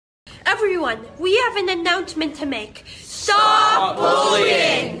Everyone, we have an announcement to make. Stop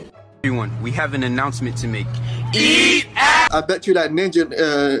bullying! Everyone, we have an announcement to make. Eat ass! I bet you that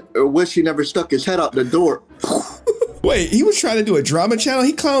ninja wish he never stuck his head out the door. Wait, he was trying to do a drama channel?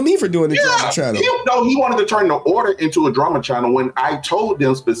 He clowned me for doing the drama channel. He wanted to turn the order into a drama channel when I told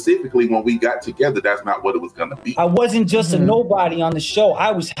them specifically when we got together that's not what it was going to be. I wasn't just a nobody on the show. I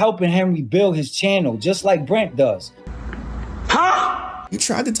was helping Henry build his channel, just like Brent does. Huh? You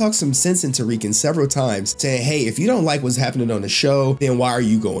tried to talk some sense into Rican several times, saying, hey, if you don't like what's happening on the show, then why are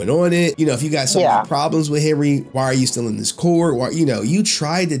you going on it? You know, if you got so many problems with Henry, why are you still in this court? Why, you know, you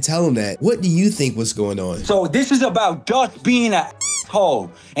tried to tell him that. What do you think was going on? So this is about Dust being an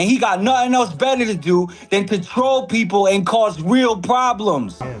asshole, and he got nothing else better to do than to troll people and cause real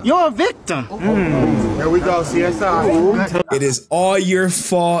problems. You're a victim. Here we go, CSI. It is all your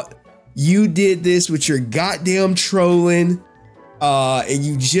fault. You did this with your goddamn trolling. And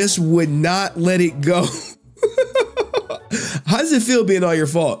you just would not let it go. How does it feel being all your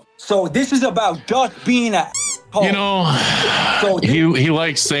fault? So this is about Dust being a asshole. You know, so he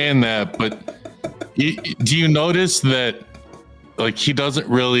likes saying that, but do you notice that like he hasn't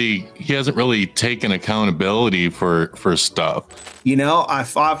really taken accountability for stuff? You know, I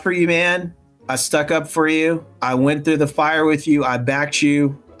fought for you, man. I stuck up for you. I went through the fire with you. I backed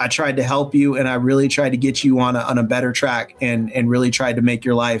you. I tried to help you, and I really tried to get you on a better track and really tried to make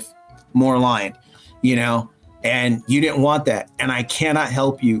your life more aligned, you know, and you didn't want that. And I cannot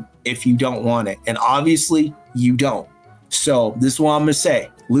help you if you don't want it. And obviously you don't. So this is what I'm going to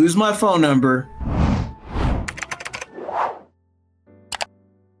say. Lose my phone number.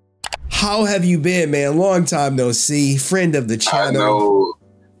 How have you been, man? Long time no see. Friend of the channel. I know.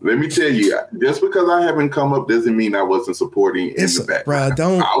 Let me tell you, just because I haven't come up doesn't mean I wasn't supporting in the background.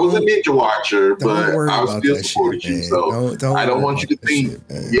 I was a ninja watcher, but I was still supporting you. So I don't want you to think,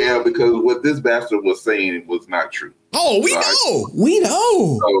 because what this bastard was saying was not true. Oh, we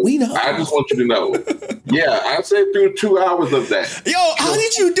know. I just want you to know. I sat through 2 hours of that. Yo, how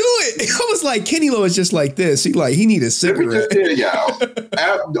did you do it? I was like, Kenny Lowe is just like this. He need a cigarette. Let me just tell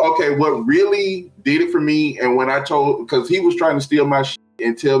y'all. Okay, what really did it for me, and when I told, because he was trying to steal my shit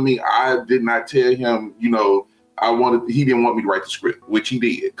and tell me I did not tell him, you know, he didn't want me to write the script, which he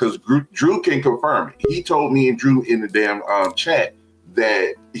did, because Drew can confirm it. He told me and Drew in the damn chat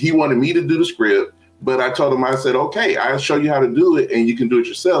that he wanted me to do the script, but I told him, I said, okay, I'll show you how to do it and you can do it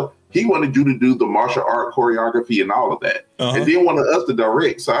yourself. He wanted you to do the martial art choreography and all of that. And then wanted us to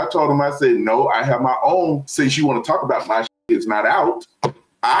direct. So I told him, I said, no, I have my own. Since you want to talk about my shit, it's not out.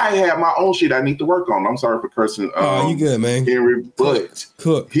 I have my own shit I need to work on. I'm sorry for cursing. You good, man. Henry, but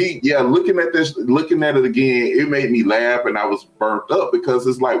looking at it again, it made me laugh and I was burnt up because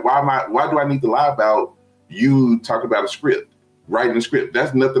it's like, why do I need to lie about you talking about a script, writing a script?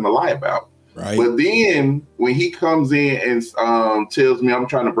 That's nothing to lie about. Right. But then when he comes in and tells me I'm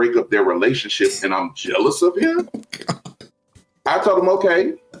trying to break up their relationship and I'm jealous of him, I told him,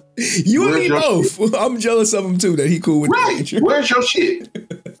 okay. You and me both. Shit? I'm jealous of him too that he cool with me. Where's your shit?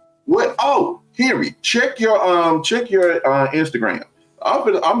 What? Oh, Henry, check your Instagram.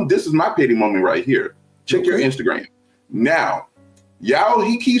 This is my petty moment right here. Check your Instagram. Now, y'all,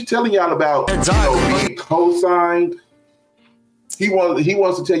 he keeps telling y'all about being co-signed. He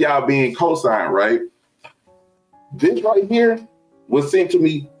wants to tell y'all being co-signed, right? This right here was sent to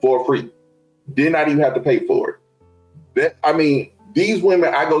me for free. Did not even have to pay for it. These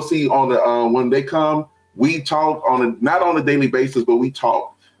women I go see on the when they come, we talk not on a daily basis, but we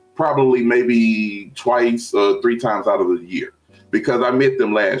talk probably maybe twice or 3 times out of the year because I met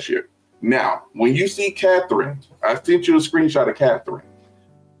them last year. Now, when you see Catherine, I sent you a screenshot of Catherine.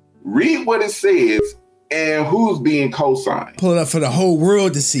 Read what it says and who's being co-signed. Pull it up for the whole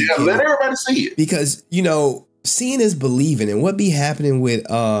world to see. Yeah, let everybody see it. Because, you know, seeing is believing, and what be happening with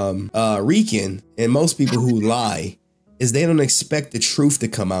Rican and most people who lie is they don't expect the truth to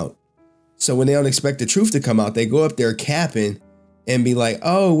come out. So when they don't expect the truth to come out, they go up there capping and be like,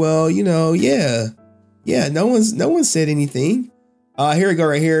 oh, well, you know, yeah, no one said anything. Here we go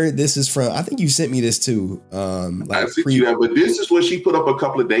right here. This is from, I think you sent me this too. I sent you that, but this is what she put up a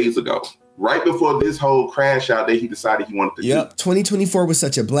couple of days ago, right before this whole crash out that he decided he wanted to do. 2024 was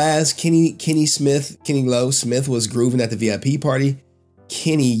such a blast. Kenny Lowe Smith was grooving at the VIP party.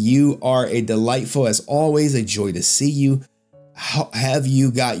 Kenny, you are a delightful as always. A joy to see you. Have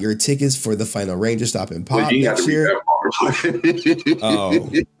you got your tickets for the final Ranger Stop and Pop next year? I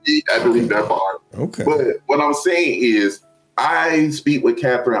believe that part. Okay. But what I'm saying is I speak with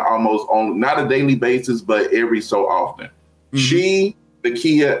Catherine almost on not a daily basis, but every so often. Mm-hmm. She,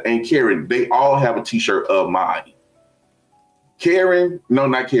 Nakia, and Karen, they all have a t-shirt of mine. Karen, no,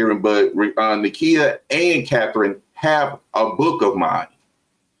 not Karen, but Nakia and Catherine have a book of mine.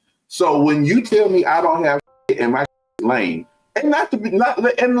 So when you tell me I don't have in my lane, and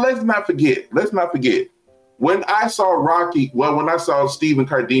let's not forget, when I saw Stephen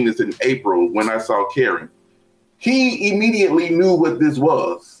Cardenas in April, when I saw Karen, he immediately knew what this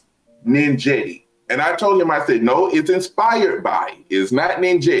was, Ninjetti. And I told him, I said, no, it's inspired by, it's not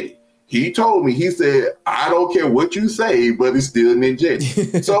Ninjetti. He told me, he said, I don't care what you say, but it's still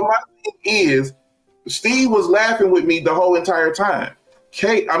Ninjetti. So my thing is, Steve was laughing with me the whole entire time.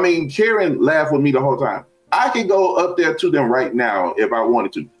 Karen laughed with me the whole time. I could go up there to them right now if I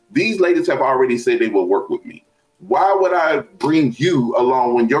wanted to. These ladies have already said they will work with me. Why would I bring you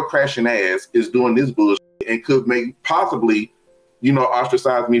along when your crashing ass is doing this bullshit and could possibly,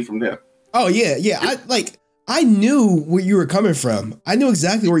 ostracize me from them? Oh yeah. I knew where you were coming from. I knew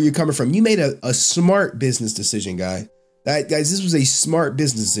exactly where you're coming from. You made a smart business decision, guys. This was a smart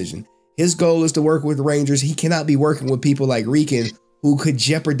business decision. His goal is to work with Rangers. He cannot be working with people like Rican who could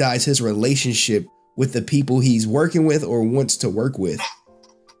jeopardize his relationship with the people he's working with or wants to work with.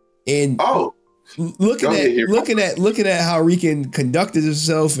 And looking at how Rican conducted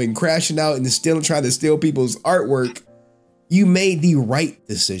himself and crashing out and still trying to steal people's artwork, you made the right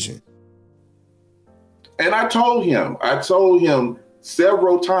decision. And I told him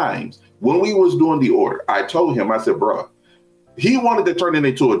several times when we was doing the order, I told him, I said, bro, he wanted to turn it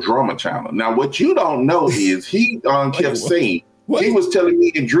into a drama channel. Now, what you don't know is he kept saying, he was telling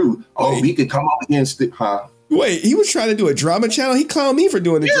me and Drew, we could come up against it, huh? Wait, he was trying to do a drama channel? He clowned me for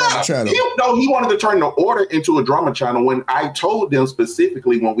doing the drama channel. He wanted to turn the order into a drama channel when I told them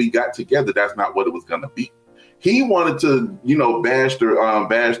specifically when we got together, that's not what it was going to be. He wanted to, bash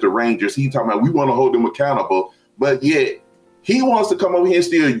the Rangers. He talking about we want to hold them accountable, but yet he wants to come over here and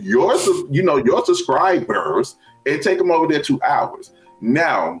steal your subscribers and take them over there 2 hours.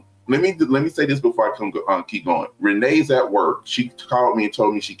 Now, let me say this before I keep going. Renee's at work. She called me and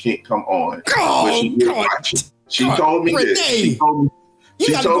told me she can't come on. She told me that.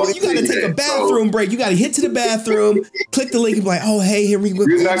 You gotta take a bathroom break. You gotta hit to the bathroom, click the link and be like, oh, hey, Henry, what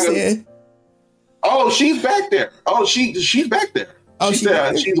you saying? Oh, she's back there. Oh, she's back there. Oh, she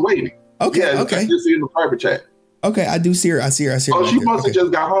said she's waiting. Okay, okay. I just see in the private chat. Okay, I do see her. I see her. Oh, she must have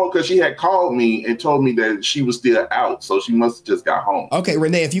just got home because she had called me and told me that she was still out. So she must have just got home. Okay,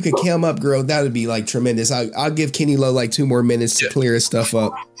 Renee, if you could cam up, girl, that would be like tremendous. I'll give Kenny Lowe like 2 more minutes to clear his stuff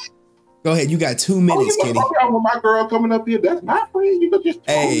up. Go ahead. You got 2 minutes, Kenny. With my girl coming up here, that's my friend. You could just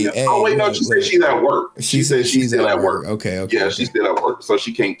oh wait, no, she said she's at work. She said she's still at work. Okay. Yeah, she's still at work, so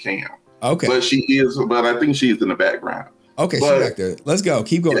she can't cam. Okay. But I think she's in the background. Okay, she's back there. Let's go.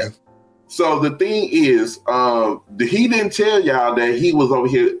 Keep going. Yeah. So the thing is, he didn't tell y'all that he was over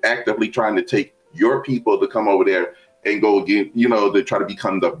here actively trying to take your people to come over there and go again, to try to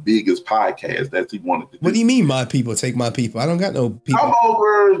become the biggest podcast that he wanted to do. What do you mean my people? Take my people? I don't got no people. Come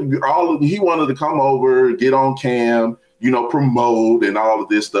over. He wanted to come over, get on cam, promote and all of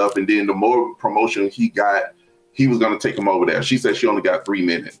this stuff. And then the more promotion he got, he was going to take him over there. She said she only got 3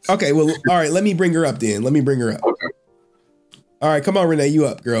 minutes. Okay, well, all right, let me bring her up then. Okay. All right, come on, Renee, you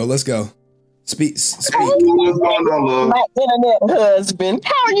up, girl. Let's go. Speak. What's going on, love? My internet husband.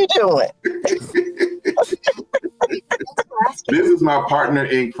 How are you doing? This is my partner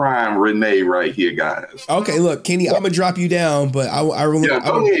in crime, Renee, right here, guys. Okay, look, Kenny, I'm gonna drop you down, but go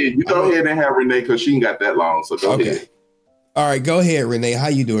ahead. You go ahead and have Renee because she ain't got that long. So go ahead. All right, go ahead, Renee. How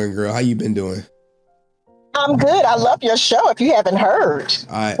you doing, girl? How you been doing? I'm good. I love your show. If you haven't heard,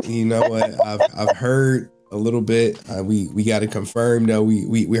 you know what? I've heard a little bit. We got to confirm though.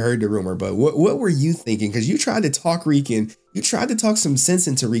 We heard the rumor, but what were you thinking? Because you tried to talk Rican. You tried to talk some sense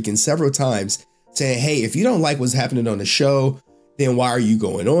into Rican several times, saying, "Hey, if you don't like what's happening on the show, then why are you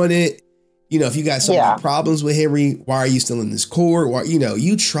going on it? If you got so many problems with Henry, why are you still in this court? Why,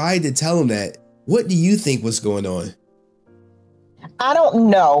 you tried to tell him that. What do you think was going on?" I don't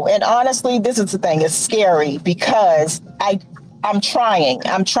know. And honestly, this is the thing. It's scary because I'm trying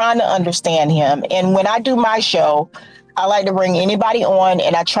to understand him. And when I do my show, I like to bring anybody on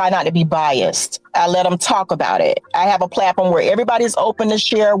and I try not to be biased. I let them talk about it. I have a platform where everybody's open to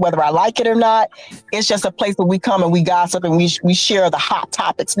share, whether I like it or not. It's just a place where we come and we gossip and we share the hot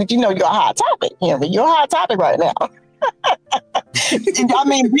topics. But you're a hot topic, Henry. You're a hot topic right now. I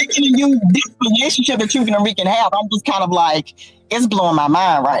mean, Rican and you, this relationship that you and Rican have, I'm just kind of like, it's blowing my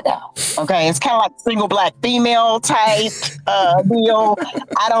mind right now. Okay, it's kind of like single black female type deal.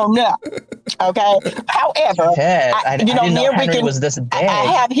 I don't know. Okay, however, me and Rican was this big. I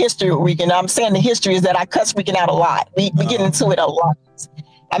have history with Rican. I'm saying the history is that I cuss Rican out a lot. We get into it a lot.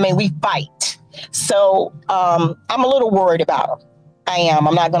 I mean, we fight. So I'm a little worried about him. I am.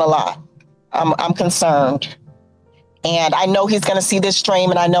 I'm not going to lie. I'm concerned. And I know he's going to see this stream,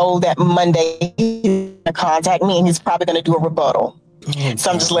 and I know that Monday he's going to contact me, and he's probably going to do a rebuttal. Oh,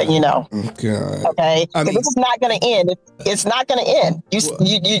 so I'm just letting you know. Oh, God. Okay. I mean, this is not going to end. It's not going to end.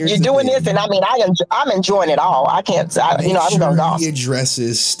 You're doing this, and I mean, I'm enjoying it all. I can't. I'm going to go. He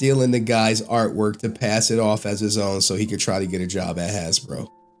addresses stealing the guy's artwork to pass it off as his own, so he could try to get a job at Hasbro.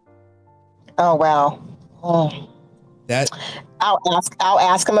 Oh wow. Oh. That I'll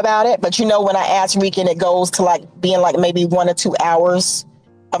ask him about it. But when I ask Rican, it goes to like being like maybe 1 or 2 hours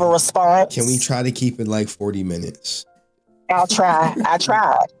of a response. Can we try to keep it like 40 minutes? I'll try. I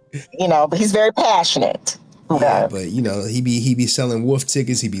tried. But he's very passionate. Okay. Yeah, but he be selling wolf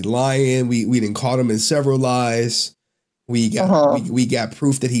tickets. He be lying. We done caught him in several lies. We got we got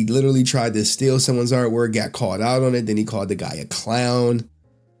proof that he literally tried to steal someone's artwork, got caught out on it. Then he called the guy a clown.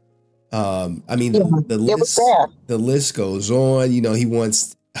 I mean, the list goes on.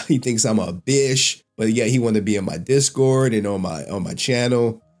 He thinks I'm a bitch, but yeah, he wanted to be on my Discord and on my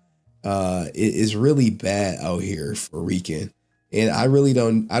channel. It is really bad out here for Rican, and I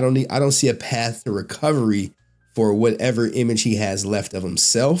don't see a path to recovery for whatever image he has left of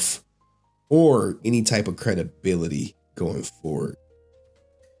himself or any type of credibility going forward.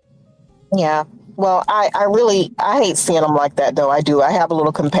 Yeah. Well, I hate seeing him like that, though. I do. I have a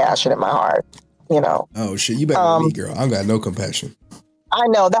little compassion in my heart, Oh, shit. You better than me, girl. I got no compassion. I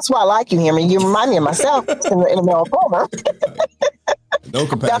know. That's why I like you, Henry. You remind me of myself in the middle of former. No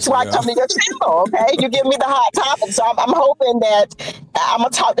compassion. That's why I come to your channel, okay? You give me the hot topic. So I'm hoping that I'm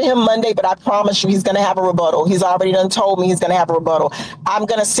going to talk to him Monday, but I promise you he's going to have a rebuttal. He's already done told me he's going to have a rebuttal. I'm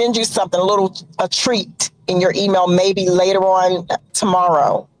going to send you something, a treat in your email, maybe later on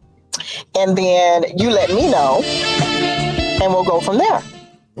tomorrow. And then you let me know, and we'll go from there.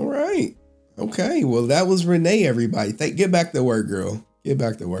 All right. Okay. Well, that was Renee, everybody. Get back to work, girl. Get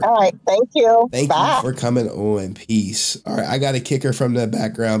back to work. All right. Thank you. Thank you for coming on. Peace. All right. I got to kick her from the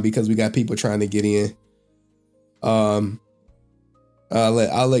background because we got people trying to get in. I'll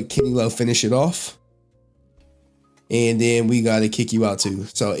let Kenny Love finish it off. And then we got to kick you out too.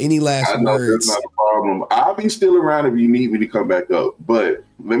 So any last words? That's not a problem. I'll be still around if you need me to come back up. But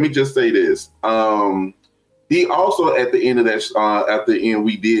let me just say this. He also at the end of that, at the end,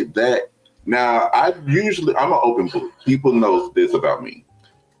 we did that. Now I'm an open book. People know this about me.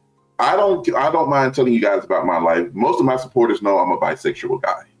 I don't mind telling you guys about my life. Most of my supporters know I'm a bisexual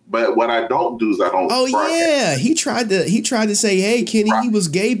guy. But what I don't do is I don't. Oh yeah, he tried to say, "Hey, Kenny, he was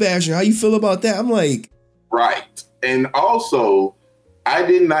gay bashing. How you feel about that?" I'm like, right. And also, I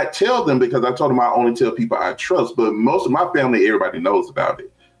did not tell them because I told them I only tell people I trust. But most of my family, everybody knows about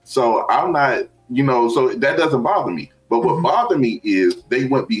it. So I'm not, so that doesn't bother me. But what bothered me is they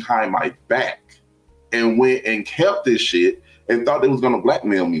went behind my back and went and kept this shit and thought they was going to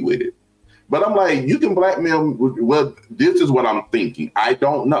blackmail me with it. But I'm like, you can blackmail me. Well, this is what I'm thinking. I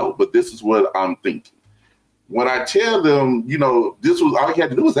don't know, but this is what I'm thinking. When I tell them, this was all you had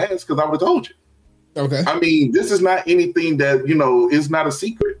to do was ask because I would have told you. Okay. I mean, this is not anything that, is not a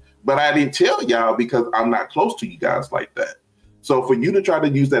secret. But I didn't tell y'all because I'm not close to you guys like that. So for you to try to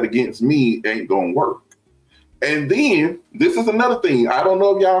use that against me ain't going to work. And then this is another thing. I don't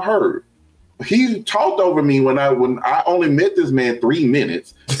know if y'all heard. He talked over me when I only met this man 3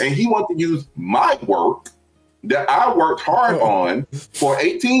 minutes, and he wanted to use my work that I worked hard on for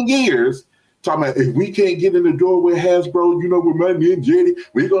 18 years. Talking about if we can't get in the door with Hasbro, with my Ninja,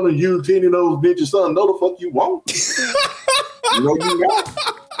 we're gonna use 10 of those Ninja Son. No, the fuck you won't. No, you not.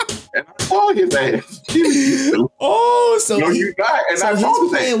 And I saw his ass. Oh, so no, you not. And so I his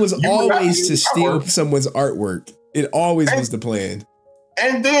plan was you always to steal someone's artwork. It always was the plan.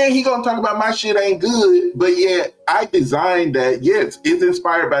 And then he gonna talk about my shit ain't good, but yet I designed that. Yes, it's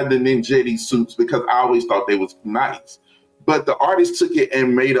inspired by the Ninjetti suits because I always thought they was nice. But the artist took it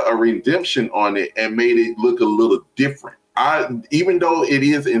and made a redemption on it and made it look a little different. Even though it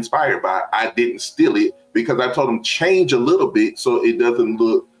is inspired by, I didn't steal it because I told him change a little bit so it doesn't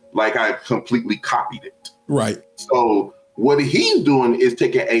look like I completely copied it. Right. So what he's doing is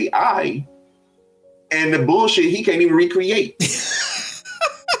taking AI and the bullshit he can't even recreate.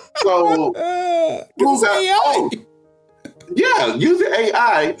 So use AI. Yeah, using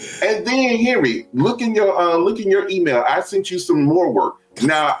AI. And then Henry, look in your email. I sent you some more work.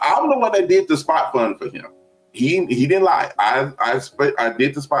 Now I'm the one that did the spot fund for him. He didn't lie. I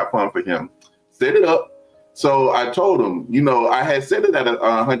did the spot fund for him. Set it up. So I told him, I had set it at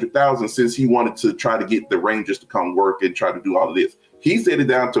 100,000 since he wanted to try to get the Rangers to come work and try to do all of this. He set it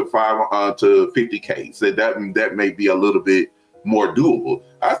down to 50K. Said that may be a little bit more doable.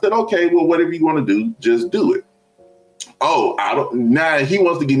 I said, okay, well, whatever you want to do, just do it. Oh, now he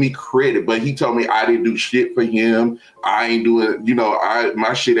wants to give me credit, but he told me I didn't do shit for him. I ain't doing,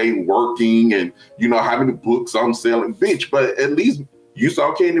 my shit ain't working, and how many books I'm selling, bitch. But at least you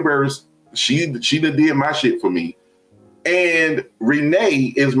saw Candy Bears. She done did my shit for me. And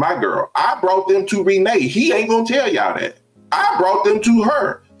Renee is my girl. I brought them to Renee. He ain't gonna tell y'all that. I brought them to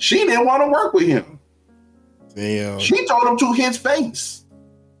her. She didn't want to work with him. Damn. She told him to his face.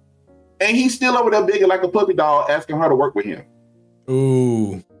 And he's still over there begging like a puppy dog, asking her to work with him.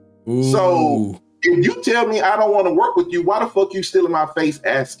 Ooh. So if you tell me I don't want to work with you, why the fuck you still in my face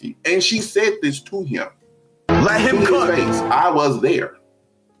asking? And she said this to him. Let him cook. I was there.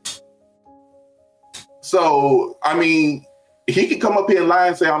 So, I mean, he can come up here and lie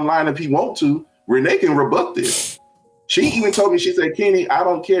and say I'm lying if he want to. Renee can rebut this. She even told me, she said, Kenny, I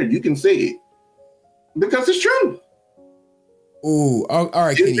don't care. You can say it. Because it's true. Ooh, all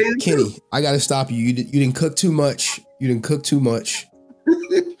right, Kenny, I gotta stop you. You didn't cook too much.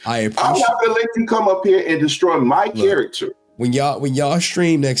 I appreciate. I'm not gonna let you come up here and destroy my character. When y'all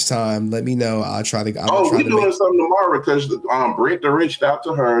stream next time, let me know. I'll try to. We're doing something tomorrow because Brenda reached out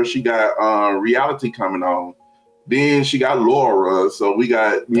to her. She got reality coming on. Then she got Laura. So we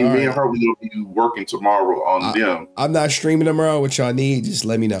got me and her. We're gonna be working tomorrow on them. I'm not streaming tomorrow. What y'all need, just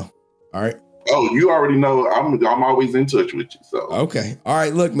let me know. All right. Oh, you already know I'm always in touch with you. So okay, all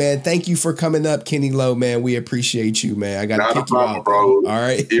right. Look, man, thank you for coming up, Kenny Lowe, man. We appreciate you, man. I gotta kick you out, bro. All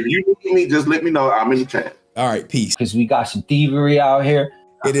right. If you need me, just let me know. I'm in the chat. All right, peace. Because we got some thievery out here.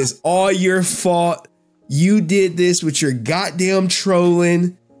 It is all your fault. You did this with your goddamn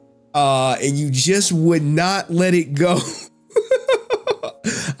trolling, and you just would not let it go.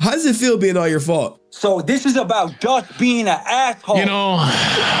 How does it feel being all your fault? So this is about just being an asshole.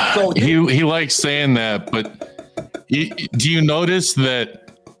 So he likes saying that, but do you notice that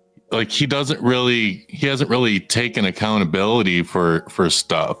like he hasn't really taken accountability for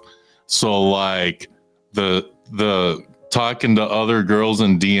stuff. So like the talking to other girls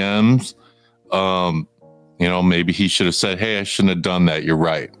in DMs, maybe he should have said, hey, I shouldn't have done that. You're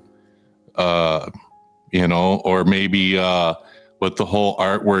right. Or maybe with the whole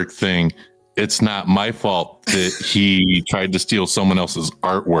artwork thing, it's not my fault that he tried to steal someone else's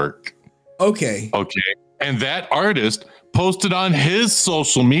artwork. Okay. And that artist posted on his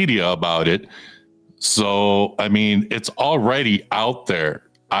social media about it. So, I mean, it's already out there.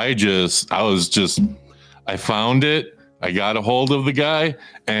 I found it. I got a hold of the guy.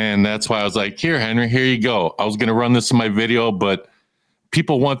 And that's why I was like, here, Henry, here you go. I was going to run this in my video, but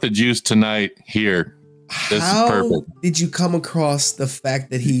people want the juice tonight. Here. This is perfect. Did you come across the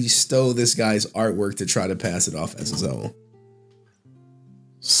fact that he stole this guy's artwork to try to pass it off as his own?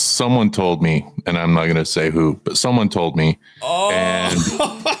 Someone told me, and I'm not going to say who, but someone told me. Oh,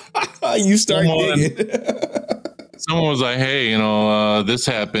 and you start digging. Someone was like, hey, this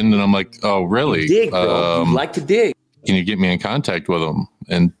happened. And I'm like, oh, really? Dig, bro. You like to dig. Can you get me in contact with him?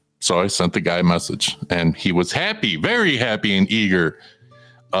 And so I sent the guy a message, and he was happy, very happy and eager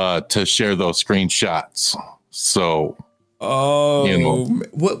to share those screenshots. So,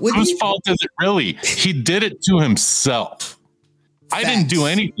 whose fault is it really? He did it to himself. Facts. I didn't do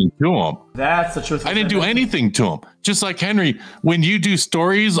anything to him. That's the truth. I didn't do anything to him. Just like Henry, when you do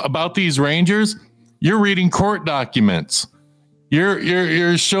stories about these Rangers, you're reading court documents.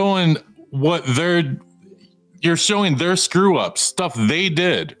 You're showing you're showing their screw ups, stuff they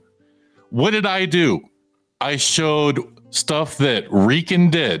did. What did I do? I showed stuff that Rican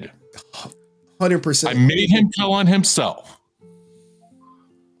did. 100%. I made him tell on himself.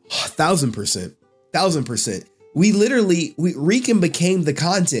 1,000%. Rican became the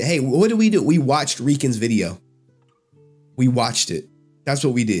content. Hey, what did we do? We watched Rican's video. We watched it. That's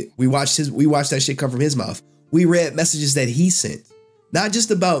what we did. We watched that shit come from his mouth. We read messages that he sent. Not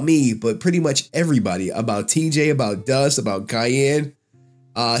just about me, but pretty much everybody. About TJ, about Dust, about Cayenne.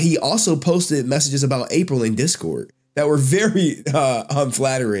 He also posted messages about April in Discord that were very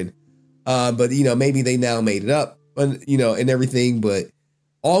unflattering. But maybe they now made it up, and everything. But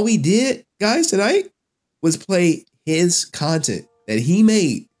all we did, guys, tonight was play his content that he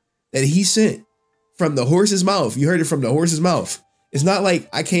made, that he sent from the horse's mouth. You heard it from the horse's mouth. It's not like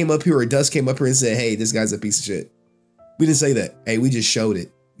I came up here or Dust came up here and said, hey, this guy's a piece of shit. We didn't say that. Hey, we just showed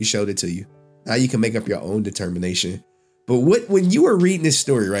it. We showed it to you. Now you can make up your own determination. But when you were reading this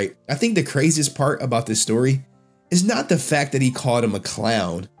story, right? I think the craziest part about this story is not the fact that he called him a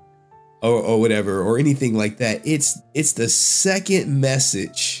clown or whatever or anything like that. It's the second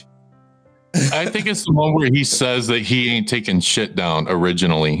message I think it's the one where he says that he ain't taking shit down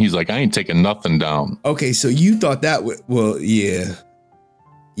originally. He's like, I ain't taking nothing down. Okay, so you thought that would, well, yeah.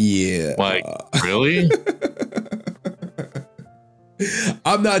 Yeah. Like, really?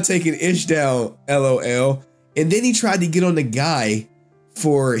 I'm not taking ish down, LOL. And then he tried to get on the guy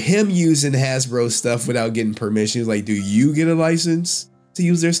for him using Hasbro stuff without getting permission. He was like, do you get a license to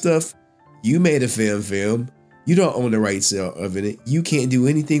use their stuff? You made a film. You don't own the rights of it. You can't do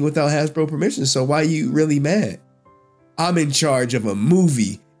anything without Hasbro permission. So why are you really mad? I'm in charge of a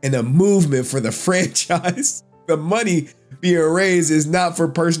movie and a movement for the franchise. The money being raised is not for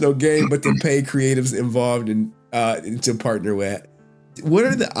personal gain, but to pay creatives involved and to partner with. What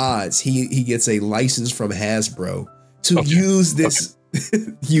are the odds he gets a license from Hasbro to use this?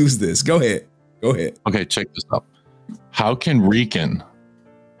 Use this. Go ahead. Okay, check this out. How can Rican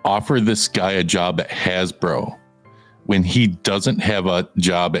offer this guy a job at Hasbro when he doesn't have a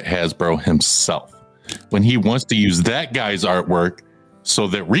job at Hasbro himself? When he wants to use that guy's artwork so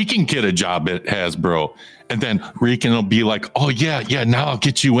that Rican get a job at Hasbro, and then Rican will be like, oh yeah, now I'll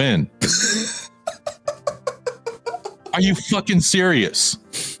get you in. Are you fucking serious?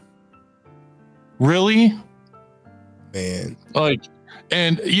 Really? Man. Like,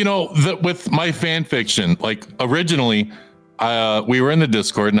 and you know, with my fan fiction, like originally, we were in the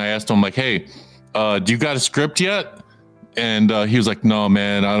Discord and I asked him like, hey, do you got a script yet? And he was like, no,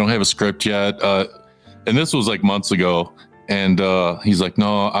 man, I don't have a script yet. And this was like months ago. And he's like,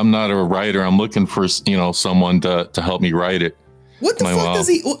 no, I'm not a writer. I'm looking for, someone to help me write it. What the fuck does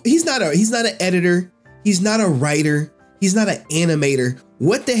he? He's not an editor. He's not a writer. He's not an animator.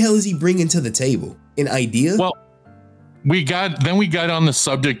 What the hell is he bringing to the table? An idea? Well, we got on the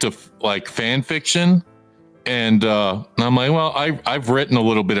subject of like fan fiction. And I'm like, well, I've written a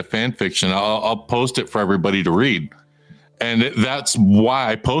little bit of fan fiction. I'll post it for everybody to read. And that's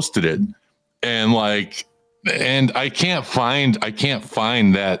why I posted it. And I can't find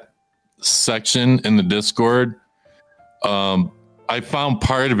that section in the Discord. I found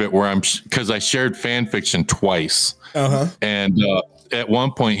part of it where because I shared fan fiction twice. And at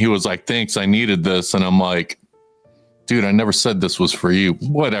one point he was like, thanks, I needed this. And I'm like, dude, I never said this was for you.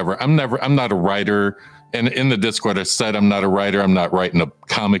 Whatever. I'm not a writer. And in the Discord, I said, I'm not a writer. I'm not writing a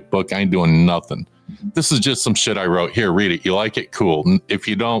comic book. I ain't doing nothing. This is just some shit I wrote. Here, read it. You like it? Cool. If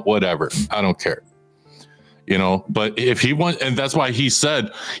you don't, whatever. I don't care. But if he wants, and that's why he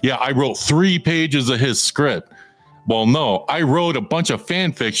said, yeah, I wrote 3 pages of his script. Well, no, I wrote a bunch of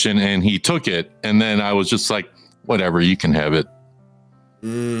fan fiction and he took it. And then I was just like, whatever, you can have it.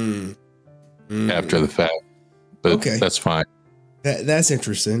 After the fact. But okay, that's fine. That's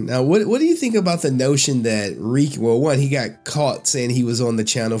interesting. Now, what do you think about the notion that one, he got caught saying he was on the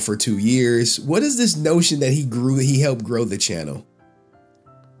channel for 2 years. What is this notion that he helped grow the channel?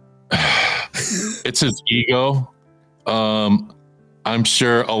 It's his ego. I'm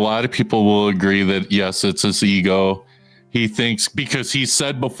sure a lot of people will agree that, yes, it's his ego. He thinks, because he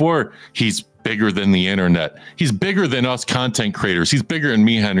said before, he's bigger than the internet. He's bigger than us content creators. He's bigger than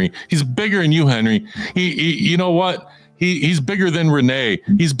me, Henry. He's bigger than you, Henry. You know what? He's bigger than Renee.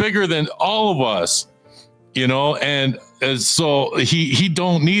 He's bigger than all of us, and so he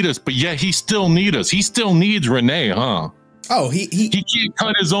don't need us, but yet he still need us. He still needs Renee, huh? Oh, he can't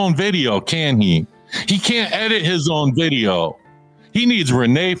cut his own video, can he? He can't edit his own video. He needs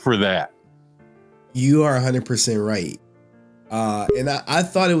Renee for that. You are 100% right. And I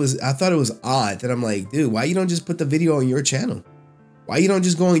thought it was odd that I'm like, dude, why you don't just put the video on your channel? Why you don't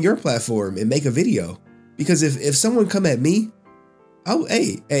just go on your platform and make a video? Because if someone come at me,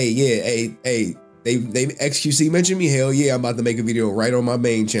 they XQC mentioned me, hell yeah, I'm about to make a video right on my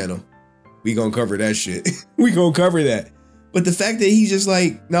main channel. We gonna cover that shit. We gonna cover that. But the fact that he's just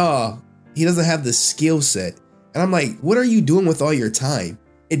like, nah, he doesn't have the skill set. And I'm like, what are you doing with all your time?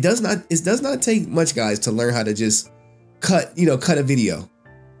 It does not take much, guys, to learn how to just cut a video.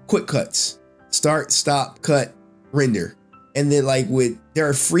 Quick cuts. Start, stop, cut, render. And then there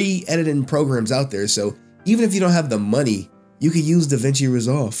are free editing programs out there. So even if you don't have the money, you could use DaVinci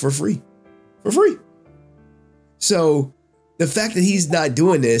Resolve for free. So the fact that he's not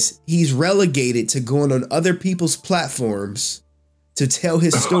doing this, he's relegated to going on other people's platforms to tell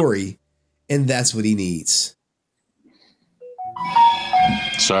his story. And that's what he needs.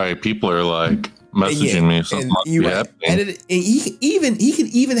 Sorry, people are messaging me. Something you edit it, and he can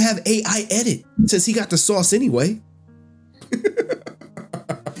even have AI edit since he got the sauce anyway.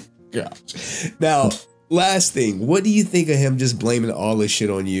 Yeah. Now, last thing, what do you think of him just blaming all this shit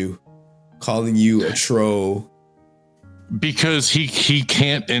on you, calling you a troll? Because he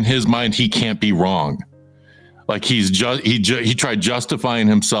can't, in his mind, he can't be wrong. Like he tried justifying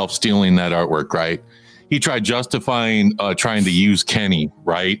himself stealing that artwork, right? He tried justifying trying to use Kenny,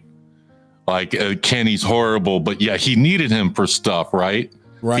 right? Like Kenny's horrible, but yeah, he needed him for stuff, right?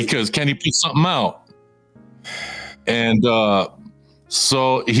 Right. Because Kenny put something out. And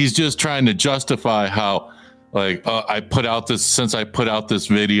so he's just trying to justify how, like, since I put out this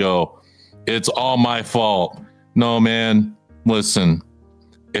video, it's all my fault. No, man, listen,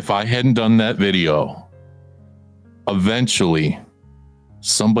 if I hadn't done that video, eventually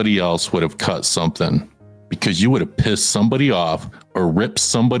somebody else would have cut something, because you would have pissed somebody off or ripped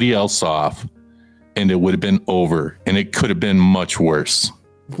somebody else off, and it would have been over, and it could have been much worse.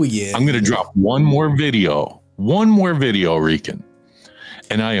 Well, yeah, I'm going to drop one more video, Rican,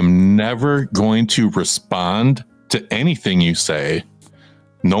 and I am never going to respond to anything you say.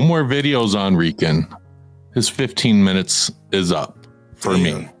 No more videos on Rican. His 15 minutes is up for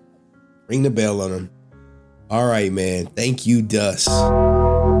me. Ring the bell on him. All right, man. Thank you, Dust.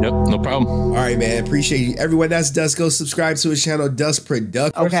 Yep, no problem. All right, man. Appreciate you. Everyone, that's Dust. Go subscribe to his channel, Dust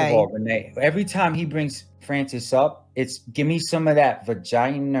Production. First of all, Renee, every time he brings Francis up, it's give me some of that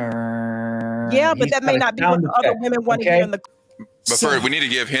vagina. Yeah, but that may not be what the other women want to hear in the. But first, we need to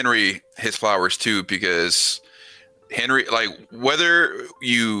give Henry his flowers too, because Henry, like, whether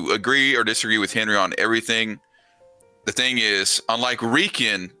you agree or disagree with Henry on everything, the thing is, unlike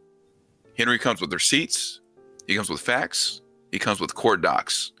Rican, Henry comes with receipts, he comes with facts, he comes with court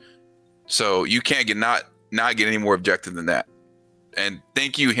docs. So you can't get not get any more objective than that. And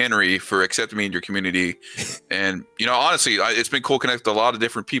thank you, Henry, for accepting me in your community. And, you know, honestly, it's been cool connecting with a lot of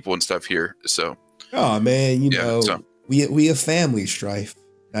different people and stuff here. So, oh man, you know, we a family, Strife.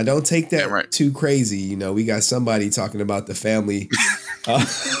 Now don't take that too crazy. You know, we got somebody talking about the family.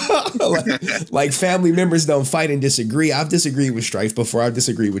 Like family members don't fight and disagree. I've disagreed with Strife before. I've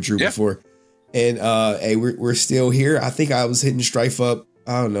disagreed with Drew before. And hey, we're still here. I think I was hitting Strife up,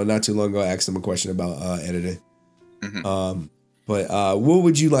 I don't know, not too long ago. I asked him a question about editing. But what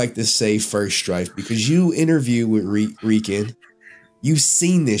would you like to say first, Strife? Because you interviewed with Rican. You've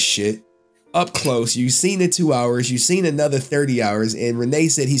seen this shit up close. You've seen the 2 hours. You've seen another 30 hours. And Renee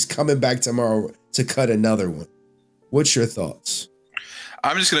said he's coming back tomorrow to cut another one. What's your thoughts?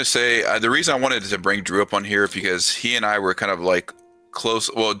 I'm just going to say the reason I wanted to bring Drew up on here, because he and I were kind of like close.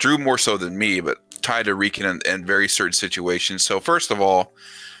 Well, Drew more so than me, but tied to Rican in very certain situations. So first of all,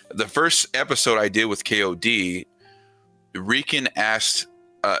 the first episode I did with KOD, Rican asked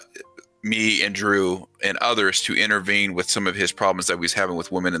me and Drew and others to intervene with some of his problems that he was having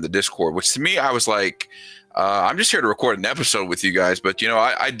with women in the Discord, which to me, I was like, I'm just here to record an episode with you guys. But, you know,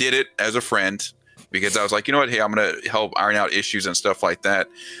 I did it as a friend because I was like, you know what? Hey, I'm going to help iron out issues and stuff like that.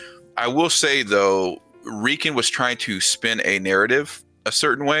 I will say, though, Rican was trying to spin a narrative a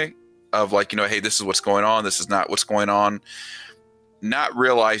certain way of like, you know, hey, this is what's going on. This is not what's going on. Not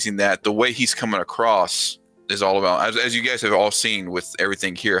realizing that the way he's coming across is all about, as you guys have all seen with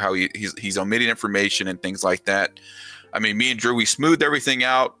everything here, how he's omitting information and things like that. I mean, me and Drew, we smoothed everything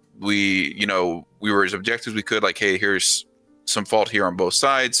out. We were as objective as we could, like, hey, here's some fault here on both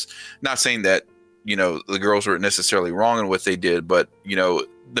sides. Not saying that, you know, the girls were necessarily wrong in what they did, but, you know,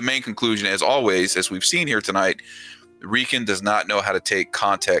 the main conclusion, as always, as we've seen here tonight, Rican does not know how to take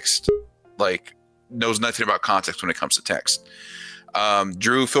context, like knows nothing about context when it comes to text.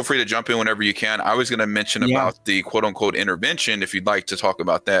 Drew, feel free to jump in whenever you can. I was going to mention about the quote unquote intervention. If you'd like to talk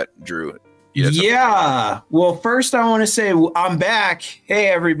about that, Drew. Yeah. Well, first I want to say I'm back. Hey,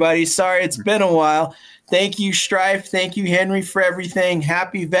 everybody. Sorry, it's been a while. Thank you, Strife. Thank you, Henry, for everything.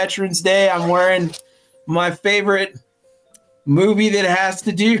 Happy Veterans Day. I'm wearing my favorite movie that has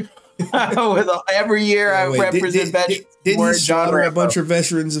to do with every year I represent veterans. Didn't he slaughter a bunch of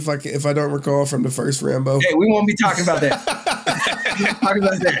veterans, if I don't recall, from the first Rambo? Hey, we won't be talking about that. Talking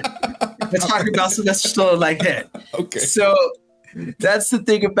about that. Let's talk about Sylvester Stallone like that. Okay. So that's the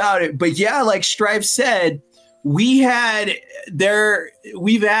thing about it. But yeah, like Strife said, we've had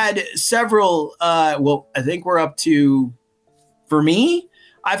several. Well, I think we're up to, for me,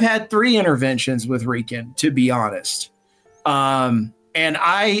 I've had 3 interventions with Rican, to be honest. And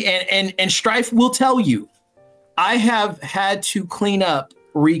Strife will tell you, I have had to clean up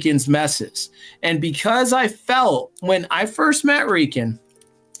Rican's messes. And because I felt when I first met Rican,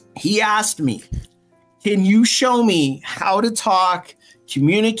 he asked me, can you show me how to talk,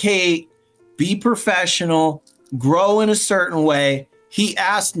 communicate, be professional, grow in a certain way? He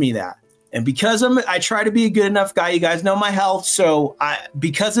asked me that. And because I try to be a good enough guy, you guys know my health. So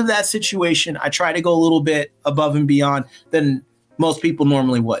because of that situation, I try to go a little bit above and beyond than most people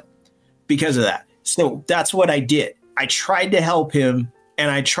normally would because of that. So that's what I did. I tried to help him and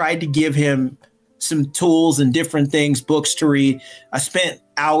I tried to give him some tools and different things, books to read. I spent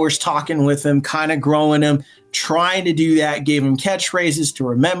hours talking with him, kind of growing him, trying to do that, gave him catchphrases to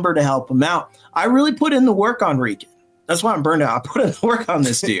remember to help him out. I really put in the work on Rican. That's why I'm burned out. I put in the work on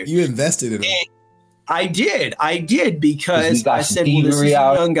this dude. You invested in him. I did because I said, well, this is a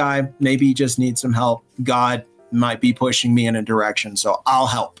young guy. Maybe he just needs some help. God might be pushing me in a direction, so I'll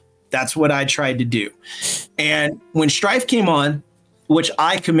help. That's what I tried to do. And when Strife came on, which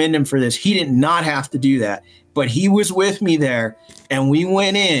I commend him for this, he did not have to do that, but he was with me there, and we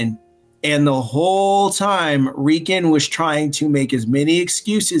went in, and the whole time Rican was trying to make as many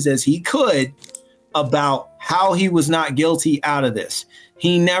excuses as he could about how he was not guilty out of this.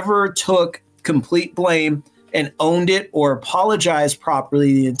 He never took complete blame and owned it or apologized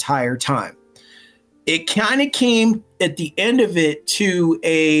properly the entire time. It kind of came at the end of it to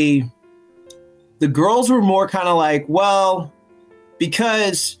the girls were more kind of like, well,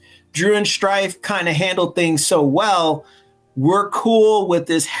 because Drew and Strife kind of handled things so well, we're cool with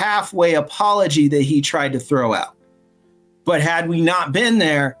this halfway apology that he tried to throw out. But had we not been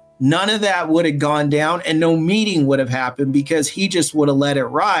there, none of that would have gone down and no meeting would have happened because he just would have let it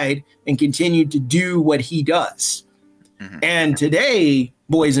ride and continued to do what he does. Mm-hmm. And today,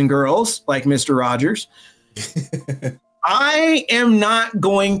 boys and girls, like Mr. Rogers, I am not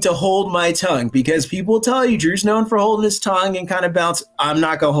going to hold my tongue because people tell you Drew's known for holding his tongue and kind of bounce. I'm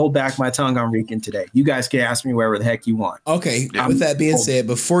not going to hold back my tongue on Rican today. You guys can ask me wherever the heck you want. Okay. With that being said,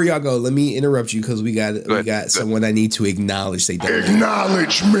 before y'all go, let me interrupt you because we got someone I need to acknowledge. They don't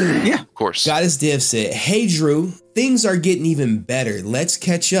acknowledge me. Yeah, of course. Goddess Div said, "Hey Drew, things are getting even better. Let's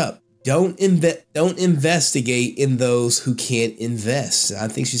catch up. Don't investigate in those who can't invest." I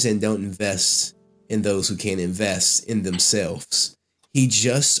think she said, "Don't invest in those who can't invest in themselves. He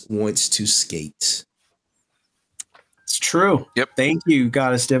just wants to skate." It's true. Yep. Thank you,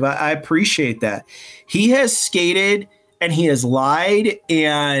 Goddess Div. I appreciate that. He has skated and he has lied,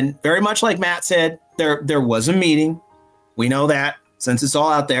 and very much like Matt said, there was a meeting. We know that since it's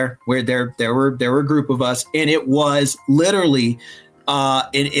all out there. Where there were a group of us, and it was literally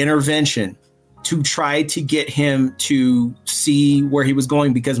an intervention to try to get him to see where he was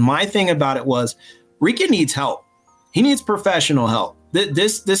going. Because my thing about it was, Rican needs help. He needs professional help.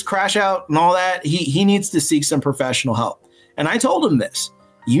 This crash out and all that, he needs to seek some professional help. And I told him this.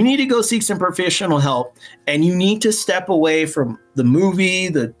 You need to go seek some professional help, and you need to step away from the movie,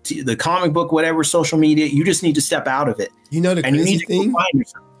 the comic book, whatever, social media. You just need to step out of it. You know the crazy thing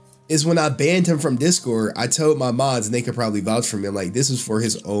is when I banned him from Discord, I told my mods, and they could probably vouch for me. I'm like, this is for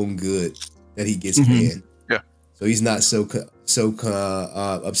his own good that he gets banned. Yeah. So he's not so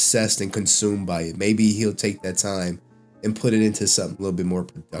obsessed and consumed by it. Maybe he'll take that time and put it into something a little bit more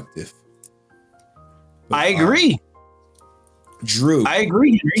productive. But, I agree. Drew, I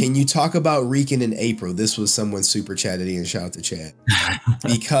agree. Can you talk about Rican in April? This was someone super chatted in. Shout out to chat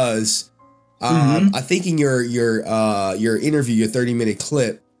because I think in your interview, your 30-minute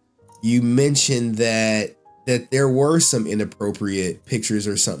clip, you mentioned that there were some inappropriate pictures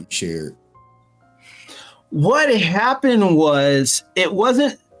or something shared. What happened was, it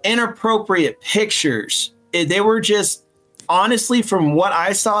wasn't inappropriate pictures. They were just, honestly, from what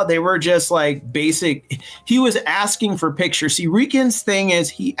I saw, they were just like basic. He was asking for pictures. See, Rican's thing is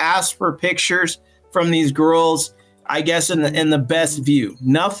he asked for pictures from these girls, I guess, in the best view.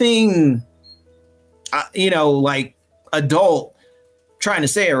 Nothing, like adult, trying to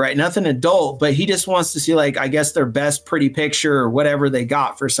say it right, nothing adult, but he just wants to see, like, I guess, their best pretty picture or whatever they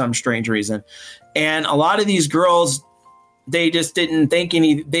got for some strange reason. And a lot of these girls, they just didn't think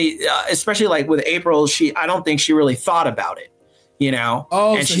especially like with April, I don't think she really thought about it,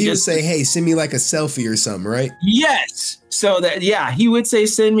 Oh, and so he would say, hey, send me like a selfie or something, right? Yes. So that, he would say,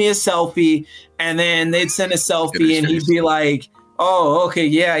 send me a selfie, and then they'd send a selfie and he'd be like, oh, okay,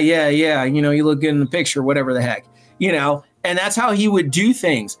 yeah. You look good in the picture, whatever the heck, and that's how he would do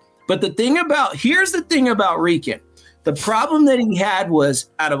things. But here's the thing about Rican. The problem that he had was,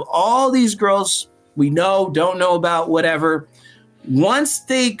 out of all these girls we don't know about, whatever, once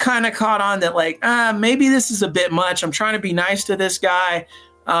they kind of caught on that, like, maybe this is a bit much. I'm trying to be nice to this guy,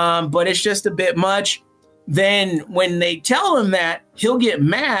 but it's just a bit much. Then when they tell him that, he'll get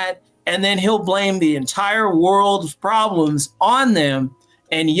mad, and then he'll blame the entire world's problems on them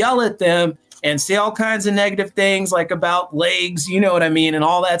and yell at them and say all kinds of negative things, like about legs, you know what I mean, and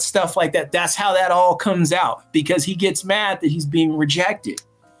all that stuff like that. That's how that all comes out, because he gets mad that he's being rejected.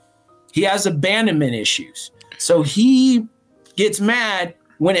 He has abandonment issues. So he gets mad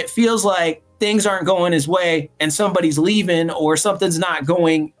when it feels like things aren't going his way and somebody's leaving or something's not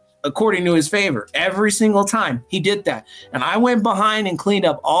going according to his favor. Every single time he did that. And I went behind and cleaned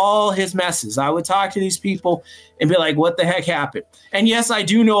up all his messes. I would talk to these people and be like, what the heck happened? And yes, I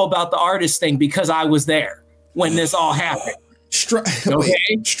do know about the artist thing because I was there when this all happened.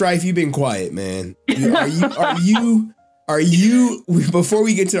 Wait, Strife, you've been quiet, man. Are you, before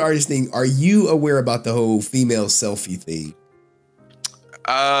we get to the artist thing, are you aware about the whole female selfie thing?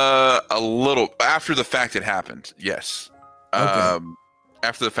 A little. After the fact it happened, yes. Okay.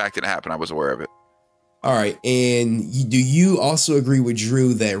 After the fact it happened, I was aware of it. All right. And do you also agree with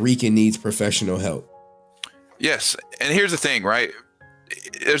Drew that Rican needs professional help? Yes. And here's the thing, right?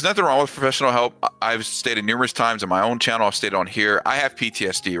 There's nothing wrong with professional help. I've stated numerous times on my own channel. I've stated on here. I have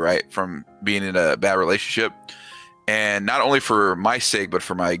PTSD, right, from being in a bad relationship. And not only for my sake, but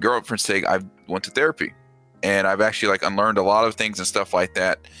for my girlfriend's sake, I went to therapy. And I've actually like unlearned a lot of things and stuff like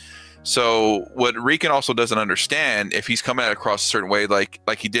that. So what Rican also doesn't understand, if he's coming at it across a certain way, like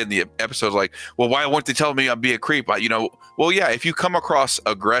he did in the episode, like, well, why won't they tell me I'm being a creep? Well, yeah, if you come across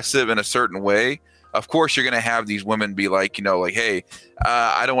aggressive in a certain way, of course you're going to have these women be like, like, hey,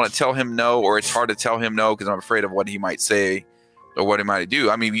 I don't want to tell him no, or it's hard to tell him no because I'm afraid of what he might say or what he might do.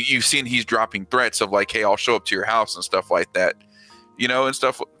 I mean, you've seen he's dropping threats of like, hey, I'll show up to your house and stuff like that, and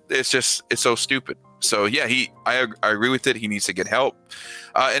stuff. It's so stupid. So yeah, I agree with it. He needs to get help.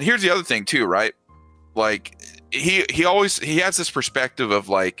 And here's the other thing too, right? Like he has this perspective of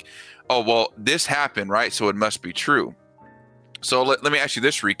like, oh, well, this happened, right? So it must be true. So let me ask you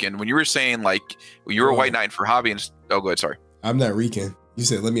this, Rican. When you were saying like you were a white knight for hobby and go ahead, sorry. I'm not Rican. You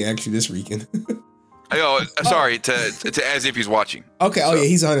said, let me ask you this, Rican. Oh, sorry, to as if he's watching. Okay. So, oh yeah,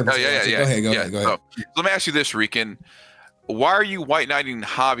 he's 100%. Oh, yeah. Go ahead. So, let me ask you this, Rican. Why are you white knighting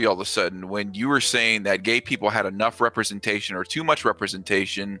hobby all of a sudden when you were saying that gay people had enough representation or too much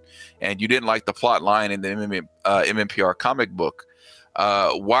representation, and you didn't like the plot line in the MMPR comic book?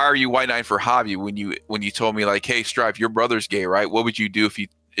 Why are you white knighting for hobby when you told me like, hey, Strife, your brother's gay, right? What would you do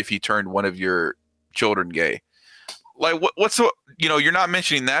if he turned one of your children gay? Like what's so you're not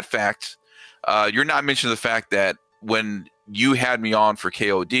mentioning that fact. You're not mentioning the fact that when you had me on for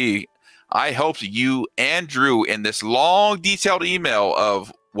KOD, I helped you and Drew in this long, detailed email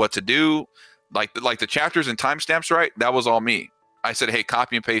of what to do, like the chapters and timestamps, right? That was all me. I said, hey,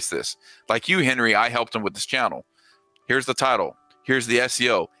 copy and paste this. Like you, Henry, I helped him with this channel. Here's the title. Here's the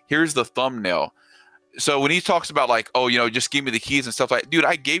SEO. Here's the thumbnail. So when he talks about like, oh, just give me the keys and stuff like, dude,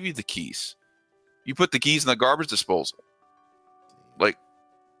 I gave you the keys. You put the keys in the garbage disposal. Like,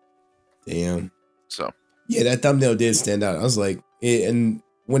 damn. So yeah, that thumbnail did stand out. I was like, and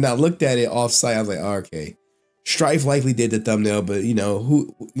when I looked at it off site, I was like, oh, okay, Strife likely did the thumbnail, but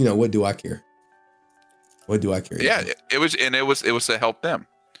what do I care? What do I care? Yeah, it was to help them,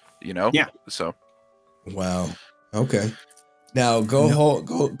 Yeah. So, wow. Okay. Now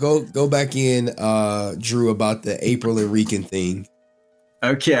go back in, Drew, about the April and Rican thing.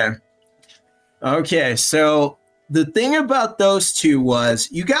 Okay. So the thing about those two was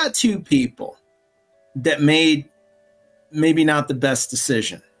you got two people that made maybe not the best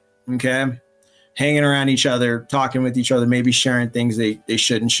decision. Okay. Hanging around each other, talking with each other, maybe sharing things they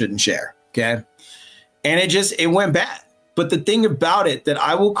shouldn't share. Okay. And it went bad. But the thing about it that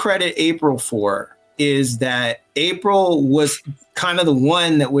I will credit April for is that April was kind of the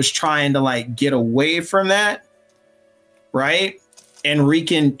one that was trying to like get away from that. Right. And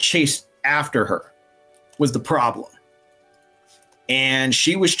Rican chased after her was the problem. And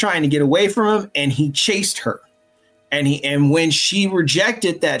she was trying to get away from him and he chased her. And when she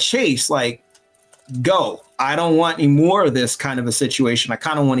rejected that chase, like, go, I don't want any more of this kind of a situation. I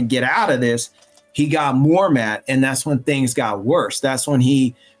kind of want to get out of this. He got more mad. And that's when things got worse. That's when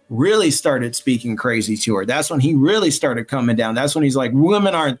he really started speaking crazy to her. That's when he really started coming down. That's when he's like,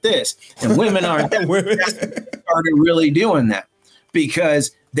 women aren't this and women aren't that. Started really doing that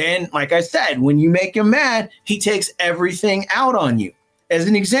because then, like I said, when you make him mad, he takes everything out on you. As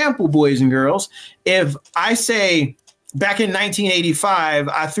an example, boys and girls, if I say back in 1985,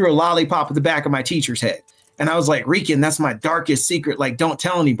 I threw a lollipop at the back of my teacher's head. And I was like, Rican, that's my darkest secret. Like, don't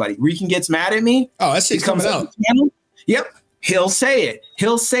tell anybody. Rican gets mad at me. Oh, that shit's coming out. Yep. He'll say it.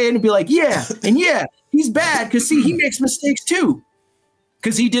 He'll say it and be like, yeah. And yeah, he's bad because, see, he makes mistakes too.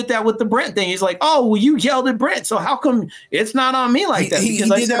 Because he did that with the Brent thing. He's like, oh, well, you yelled at Brent. So how come it's not on me like that? He did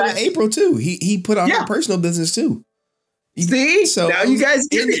that with April too. He put on her personal business too. See? So now you guys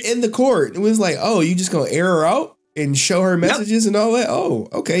in the court, it was like, oh, you just gonna air her out and show her messages and all that? Oh,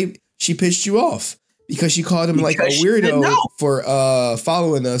 okay. She pissed you off because she called him like a weirdo for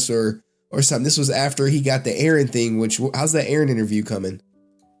following us or something. This was after he got the Aaron thing, how's that Aaron interview coming?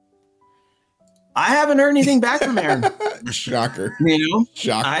 I haven't heard anything back from Aaron. Shocker. You know,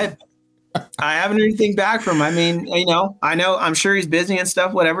 shocker. I haven't heard anything back from him. I mean, you know, I'm sure he's busy and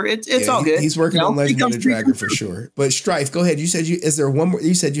stuff, whatever. It's all good. He's working on Legend of the Dragon for sure. But Strife, go ahead. You said is there one more?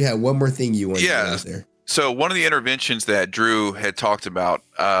 You said you had one more thing you wanted to get out there. So one of the interventions that Drew had talked about,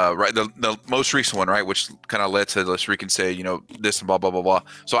 right, the most recent one, right, which kind of led to this Rican say, you know, this and blah, blah, blah, blah.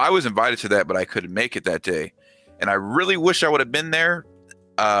 So I was invited to that, but I couldn't make it that day. And I really wish I would have been there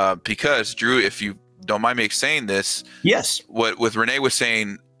because, Drew, if you don't mind me saying this. Yes. What Renee was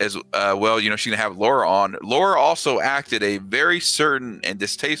saying as well, you know, she's going to have Laura on. Laura also acted a very certain and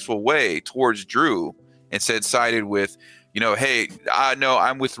distasteful way towards Drew and sided with, you know, hey, I know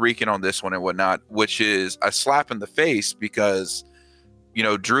I'm with Rican on this one and whatnot, which is a slap in the face because, you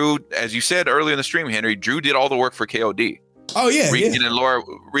know, Drew, as you said earlier in the stream, Henry, Drew did all the work for KOD. Oh yeah, Rican and Laura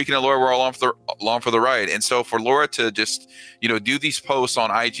were all along for the ride, and so for Laura to just, you know, do these posts on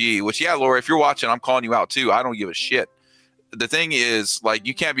IG, which Laura, if you're watching, I'm calling you out too. I don't give a shit. The thing is, like,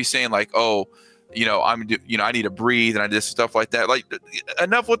 you can't be saying like, oh, you know, I need to breathe and I did stuff like that. Like,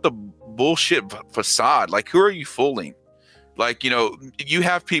 enough with the bullshit facade. Like, who are you fooling? Like, you know, you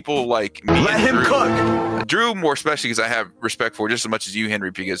have people like me. Let him cook. Drew, more especially because I have respect for just as much as you,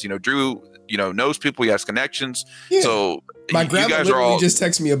 Henry, because, you know, Drew, you know, knows people, he has connections. Yeah. So my grandma literally just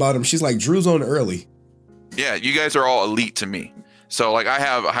texted me about him. She's like, Drew's on early. Yeah, you guys are all elite to me. So like, I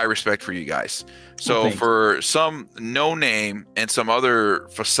have a high respect for you guys. So for some no name and some other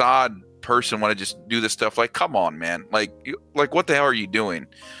facade person want to just do this stuff, like, come on, man. Like what the hell are you doing?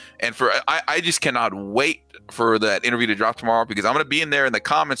 And I just cannot wait for that interview to drop tomorrow because I'm going to be in there in the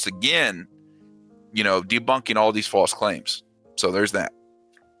comments again, you know, debunking all these false claims. So there's that.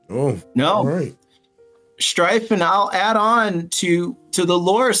 Oh, no. All right. Strife, and I'll add on to the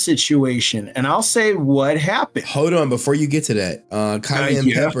Laura situation, and I'll say what happened. Hold on, before you get to that,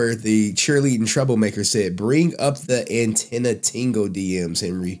 Cayenne Pepper, the cheerleading troublemaker, said, "Bring up the antenna tingle DMs,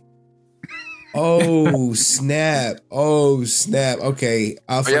 Henry." Oh snap! Oh snap! Okay,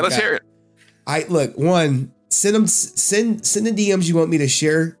 let's hear it. Look. One, send the DMs you want me to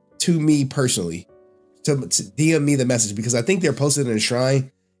share to me personally. To DM me the message because I think they're posted in a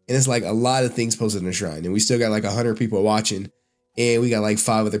shrine. And it's like a lot of things posted in the shrine. And we still got like 100 people watching. And we got like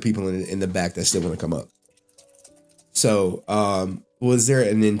 5 other people in the back that still want to come up. So was there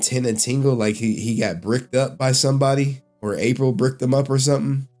an antenna tingle? Like he got bricked up by somebody? Or April bricked him up or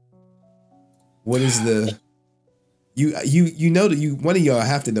something? What is the... You know that one of y'all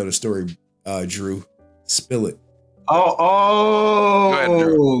have to know the story, Drew. Spill it. Oh, go ahead,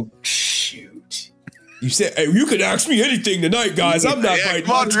 Drew. Shoot. You said, hey, you can ask me anything tonight, guys. I'm not biting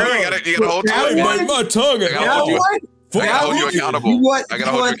my tongue. You gotta hold my tongue. I gotta hold you accountable. I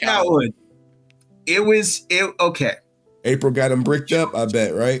gotta hold you accountable. Okay. April got him bricked up, I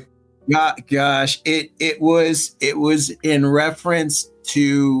bet, right? Gosh, it was in reference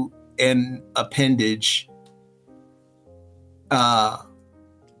to an appendage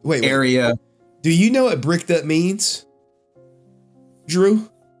area. Do you know what bricked up means, Drew?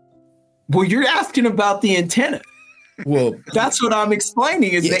 Well, you're asking about the antenna. Well, that's what I'm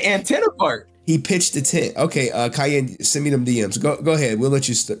explaining is the antenna part. He pitched the tent. Okay, Cayenne, send me them DMs. Go ahead. We'll let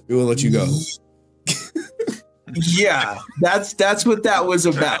you go. Yeah, that's what that was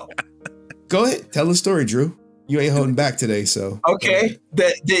about. Go ahead. Tell the story, Drew. You ain't holding back today, so. Okay,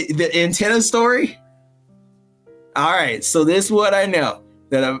 the antenna story. All right, so this is what I know.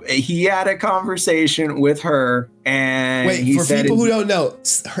 That he had a conversation with her, and wait, for people who don't know,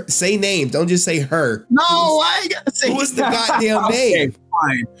 say name. Don't just say her. No, I gotta say what's the goddamn name?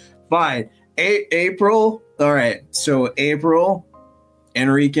 Fine. April. All right, so April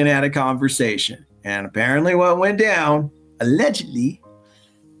and Rican had a conversation, and apparently, what went down allegedly.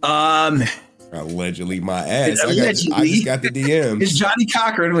 Allegedly, my ass. I just got the DM. As Johnny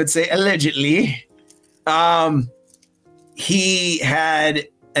Cochran would say, allegedly. He had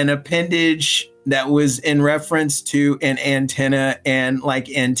an appendage that was in reference to an antenna, and like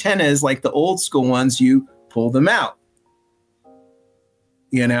antennas, like the old school ones, you pull them out,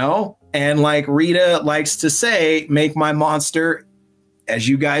 you know? And like Rita likes to say, make my monster, as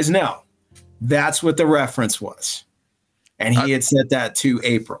you guys know, that's what the reference was. And he had said that to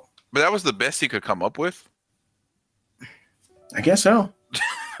April. But that was the best he could come up with? I guess so.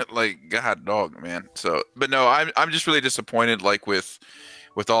 Like, god dog, man. So, but no, I'm just really disappointed, like with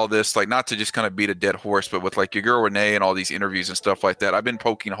all this, like, not to just kind of beat a dead horse, but with like your girl Renee and all these interviews and stuff like that. I've been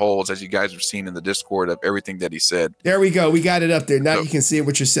poking holes, as you guys have seen in the Discord, of everything that he said. There we go. We got it up there. Now you can see it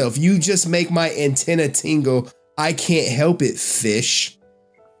with yourself. You just make my antenna tingle. I can't help it, fish.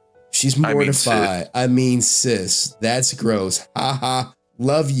 She's mortified. I mean, sis, that's gross. Haha.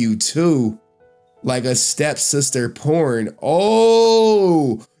 Love you too. like a stepsister porn.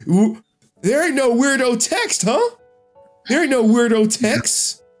 Oh, there ain't no weirdo text, huh? There ain't no weirdo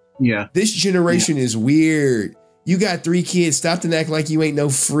text. Yeah. This generation is weird. You got 3 kids. Stop and act like you ain't no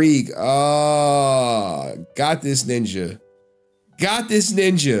freak. Oh, got this ninja. Got this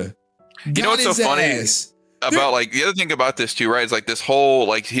ninja. You know what's so funny about like the other thing about this too, right? Is like this whole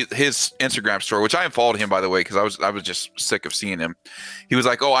like his Instagram story, which I unfollowed him by the way, because I was just sick of seeing him. He was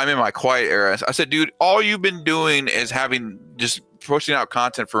like, "Oh, I'm in my quiet era." I said, "Dude, all you've been doing is just pushing out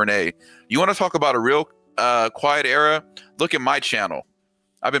content for an A. You want to talk about a real quiet era? Look at my channel.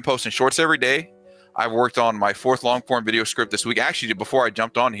 I've been posting shorts every day. I've worked on my 4th long form video script this week. Actually, before I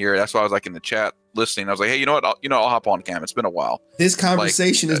jumped on here, that's why I was like in the chat listening. I was like, hey, you know what? I'll hop on cam. It's been a while. This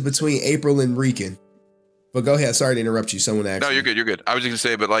conversation is between April and Rican. But go ahead. Sorry to interrupt you. Someone asked. No, you're good. You're good. I was just gonna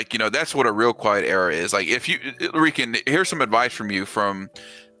say, but like, that's what a real quiet era is. Like, if you, Rican, here's some advice from you from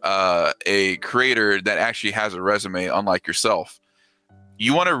a creator that actually has a resume, unlike yourself.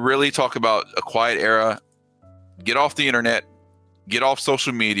 You want to really talk about a quiet era? Get off the internet, get off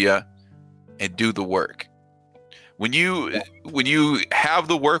social media, and do the work. When you have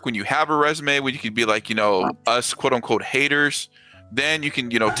the work, when you have a resume, when you can be like, us quote unquote haters, then you can,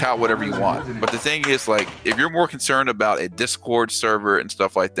 tout whatever you want. But the thing is, like, if you're more concerned about a Discord server and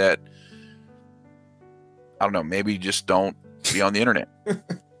stuff like that, I don't know, maybe just don't be on the internet.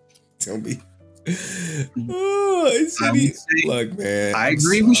 Don't be. Look, man. I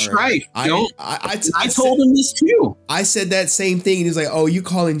agree with Strife. I told him this too. I said that same thing, and he's like, "Oh, you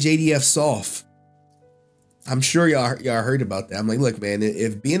calling JDF soft?" I'm sure y'all heard about that. I'm like, look, man,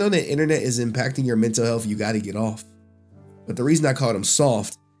 if being on the internet is impacting your mental health, you got to get off. But the reason I called him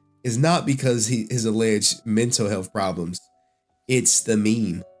soft is not because his alleged mental health problems. It's the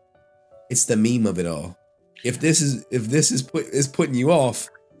meme. It's the meme of it all. If this is putting you off,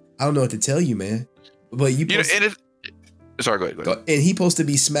 I don't know what to tell you, man. But sorry, go ahead. And he supposed to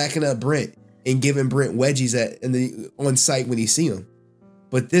be smacking up Brent and giving Brent wedgies on site when he see him.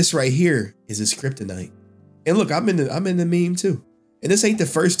 But this right here is his kryptonite. And look, I'm in the meme too. And this ain't the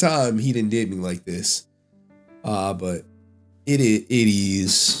first time he did me like this. But it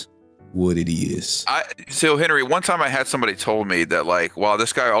is what it is. So Henry, one time I had somebody told me that like, wow,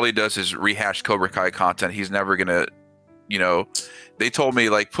 this guy, all he does is rehash Cobra Kai content. He's never gonna, they told me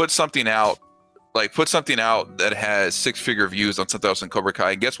like put something out that has 6-figure views on something else in Cobra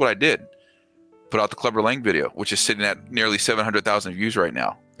Kai. And guess what I did? Put out the Clever Lang video, which is sitting at nearly 700,000 views right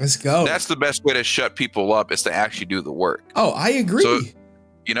now. Let's go. That's the best way to shut people up, is to actually do the work. Oh, I agree. So,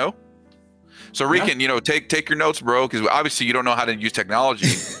 so Rican, take your notes, bro, because obviously you don't know how to use technology.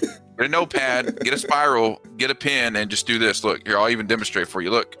 Get a notepad, get a spiral, get a pen, and just do this. Look, here, I'll even demonstrate for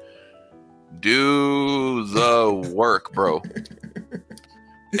you. Look, do the work, bro.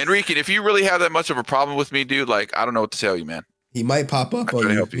 And Rican, if you really have that much of a problem with me, dude, like, I don't know what to tell you, man. He might pop up on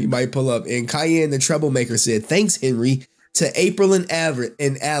you. He might pull up. And Cayenne, the troublemaker, said, "Thanks, Henry. To April and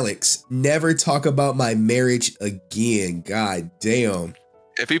Alex, never talk about my marriage again." God damn.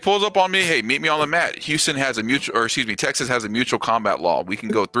 If he pulls up on me, hey, meet me on the mat. Texas has a mutual combat law. We can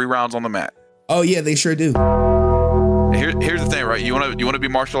go 3 rounds on the mat. Oh yeah, they sure do. Here's the thing, right? You want to be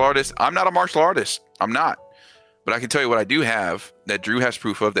martial artist? I'm not a martial artist. I'm not. But I can tell you what I do have, that Drew has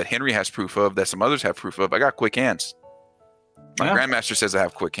proof of, that Henry has proof of, that some others have proof of. I got quick hands. My grandmaster says I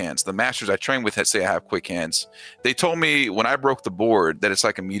have quick hands. The masters I train with say I have quick hands. They told me when I broke the board that it's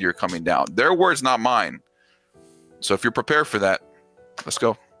like a meteor coming down. Their words, not mine. So if you're prepared for that, let's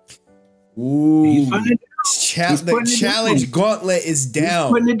go. Ooh. The challenge gauntlet is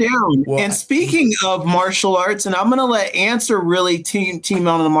down. He's putting it down. Well, and speaking of martial arts, and I'm going to let Answer really team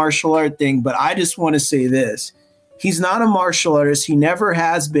on the martial art thing, but I just want to say this. He's not a martial artist. He never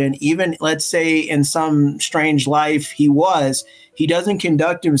has been. Even, let's say, in some strange life he was. He doesn't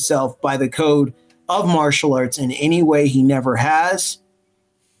conduct himself by the code of martial arts in any way. He never has.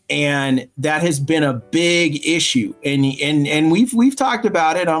 And that has been a big issue. And we've talked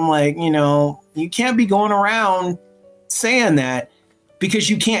about it. I'm like, you can't be going around saying that,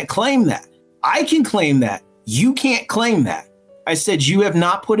 because you can't claim that. I can claim that. You can't claim that. I said, you have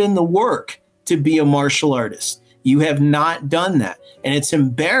not put in the work to be a martial artist. You have not done that. And it's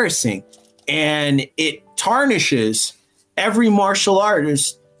embarrassing. And it tarnishes every martial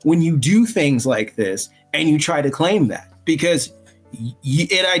artist when you do things like this and you try to claim that, because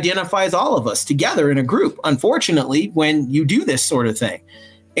it identifies all of us together in a group, unfortunately, when you do this sort of thing.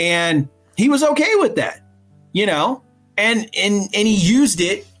 And he was okay with that, and he used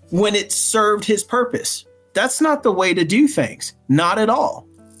it when it served his purpose. That's not the way to do things. Not at all.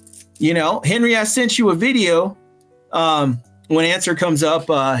 Henry, I sent you a video. when Answer comes up,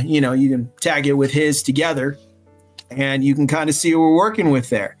 you know, you can tag it with his together and you can kind of see what we're working with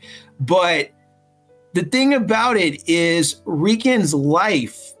there. But the thing about it is Rican's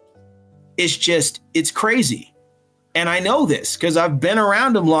life is just, it's crazy. And I know this because I've been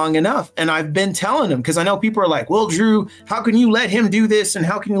around him long enough and I've been telling him, because I know people are like, well, Drew, how can you let him do this? And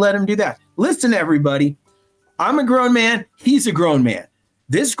how can you let him do that? Listen, everybody, I'm a grown man. He's a grown man.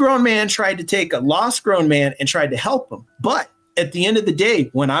 This grown man tried to take a lost grown man and tried to help him. But at the end of the day,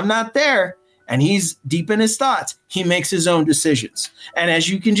 when I'm not there and he's deep in his thoughts, he makes his own decisions. And as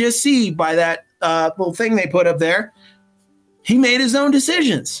you can just see by that little thing they put up there, he made his own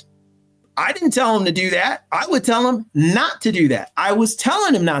decisions. I didn't tell him to do that. I would tell him not to do that. I was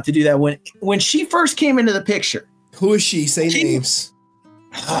telling him not to do that when she first came into the picture. Who is she? Say names.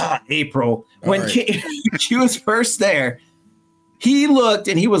 April. When she was first there, he looked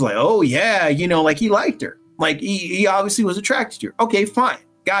and he was like, oh, yeah, you know, like he liked her. Like he obviously was attracted to her. Okay, fine.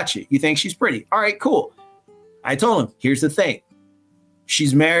 Gotcha. You think she's pretty. All right, cool. I told him, here's the thing.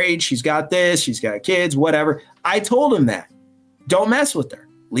 She's married. She's got this. She's got kids, whatever. I told him that. Don't mess with her.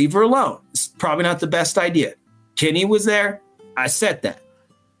 Leave her alone. It's probably not the best idea. Kenny was there. I said that.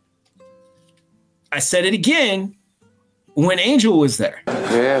 I said it again when Angel was there.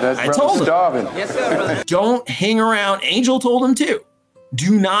 Yeah, that's I told him. starving. Yes, sir, brother. Don't hang around. Angel told him too.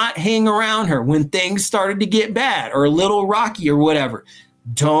 Do not hang around her when things started to get bad or a little rocky or whatever.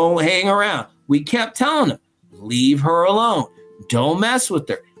 Don't hang around. We kept telling him, leave her alone. Don't mess with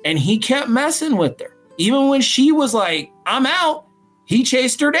her. And he kept messing with her. Even when she was like, I'm out, he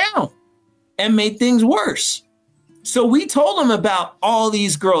chased her down and made things worse. So we told him about all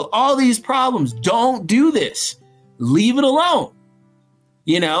these girls, all these problems. Don't do this. Leave it alone.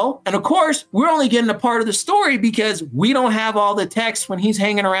 You know, and of course, we're only getting a part of the story because we don't have all the texts when he's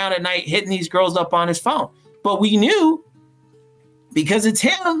hanging around at night hitting these girls up on his phone. But we knew because it's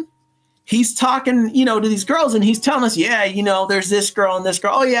him. He's talking, you know, to these girls and he's telling us, yeah, you know, there's this girl and this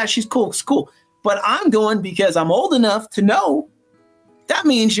girl. Oh, yeah, she's cool. It's cool. But I'm going because I'm old enough to know that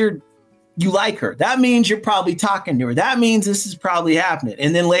means you like her. That means you're probably talking to her. That means this is probably happening.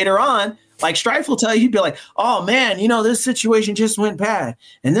 And then later on, like Strife will tell you, he'd be like, oh man, you know, this situation just went bad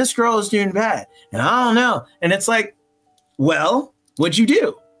and this girl is doing bad. And I don't know. And it's like, well, what'd you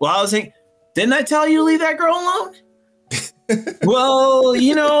do? Well, I was thinking, didn't I tell you to leave that girl alone? Well,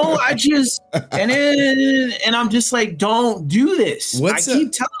 you know, and I'm just like, don't do this.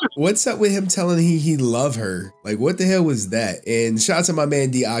 Keep telling her. What's up with him telling he love her? Like, what the hell was that? And shout out to my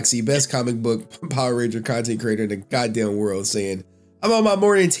man Deoxy, best comic book Power Ranger content creator in the goddamn world, saying, I'm on my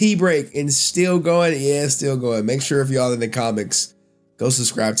morning tea break and still going. Yeah, still going. Make sure if y'all in the comics, go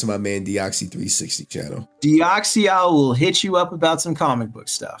subscribe to my man Deoxy360 channel. Deoxy will hit you up about some comic book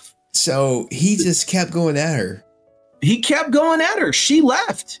stuff. So he just kept going at her. He kept going at her. She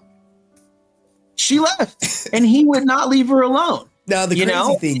left. And he would not leave her alone. Now, the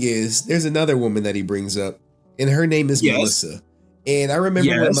crazy thing is, there's another woman that he brings up, and her name is Melissa. And I remember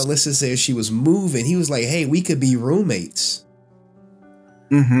when Melissa said she was moving, he was like, hey, we could be roommates.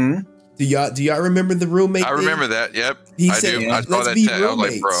 Mm-hmm. Do y'all remember the roommate thing? remember that. Yep. He I said, do. I saw let's that be tag. I was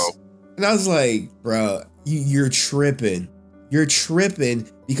like, bro. And I was like, bro, you're tripping. You're tripping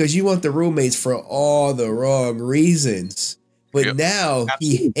because you want the roommates for all the wrong reasons. But now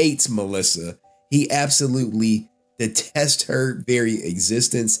he hates Melissa. He absolutely detests her very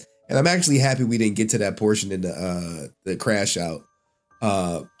existence. And I'm actually happy we didn't get to that portion in the crash out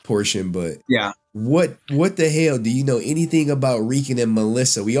portion. But yeah, what the hell? Do you know anything about Rican and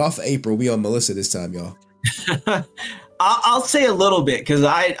Melissa? We off April. We on Melissa this time, y'all. I'll say a little bit because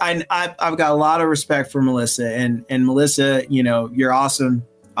I've got a lot of respect for Melissa and Melissa, you know, you're awesome.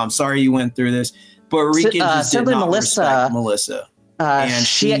 I'm sorry you went through this, but Rican just did not respect Melissa. And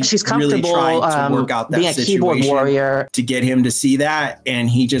she's comfortable really tried to work out that being a keyboard warrior to get him to see that, and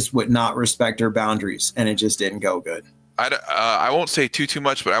he just would not respect her boundaries, and it just didn't go good. I won't say too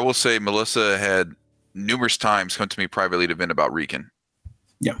much, but I will say Melissa had numerous times come to me privately to vent about Rican.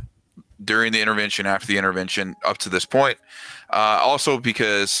 Yeah. During the intervention, after the intervention, up to this point. Also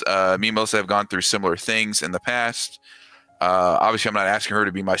because me and Melissa have gone through similar things in the past. Obviously, I'm not asking her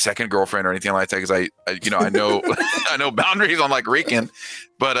to be my second girlfriend or anything like that because I know I know boundaries on like Rican,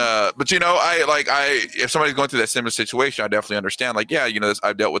 but you know if somebody's going through that similar situation, I definitely understand. Like, yeah, you know,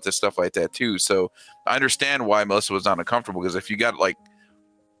 I've dealt with this stuff like that too, so I understand why Melissa was not uncomfortable because if you got like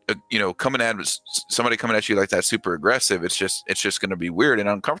you know somebody coming at you like that super aggressive, it's just going to be weird and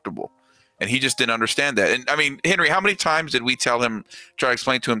uncomfortable. And he just didn't understand that. And I mean, Henry, how many times did we try to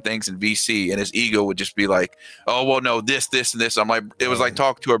explain to him things in VC, and his ego would just be like, "Oh, well, no, this, and this." I'm like, it was like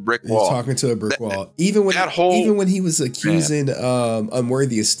talking to a brick wall. Talking to a brick wall. Even when he was accusing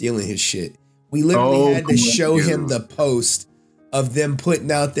Unworthy of stealing his shit, we literally had to show him the post of them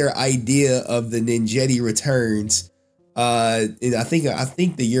putting out their idea of the Ninjetti returns. And I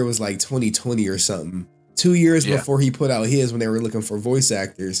think the year was like 2020 or something. 2 years before he put out his, when they were looking for voice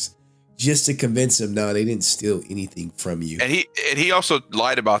actors. Just to convince him, no, they didn't steal anything from you. And he also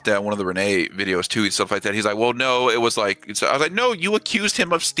lied about that in one of the Renee videos too, and stuff like that. He's like, well, no, it was like, I was like, no, you accused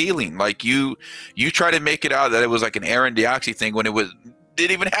him of stealing. Like you try to make it out that it was like an Aaron Deoxy thing when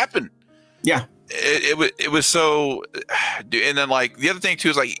didn't even happen. Yeah. It was so, and then like the other thing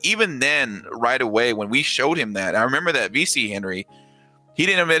too is like, even then right away when we showed him that, I remember that VC Henry, he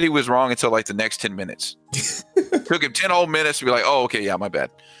didn't admit he was wrong until like the next 10 minutes. Took him 10 whole minutes to be like, oh, okay, yeah, my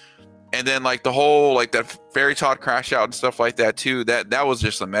bad. And then like the whole like that Fairy Todd crash out and stuff like that too, that was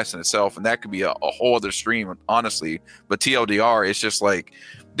just a mess in itself, and that could be a whole other stream, honestly. But TLDR, it's just like,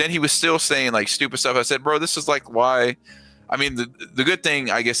 then he was still saying like stupid stuff. I said, bro, this is like why. I mean, the good thing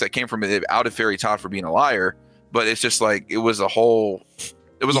I guess that came from it out of Fairy Todd for being a liar, but it's just like it was a whole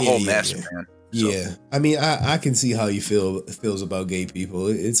mess, man. So. Yeah, I mean, I can see how you feels about gay people.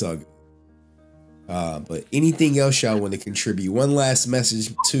 It's all good. But anything else y'all want to contribute? One last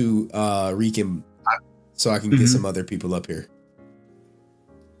message to Rican, so I can get some other people up here.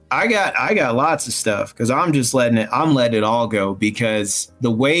 I got lots of stuff because I'm letting it all go, because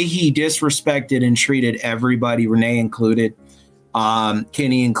the way he disrespected and treated everybody, Renee included,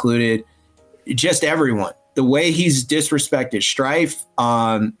 Kenny included, just everyone. The way he's disrespected Strife,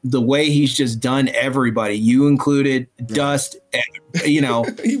 the way he's just done everybody, you included, Dust,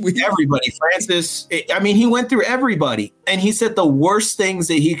 everybody, Francis. I mean, he went through everybody, and he said the worst things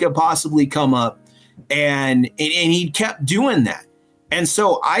that he could possibly come up, and he kept doing that. And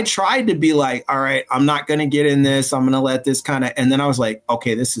so I tried to be like, all right, I'm not going to get in this. I'm going to let this kind of, and then I was like,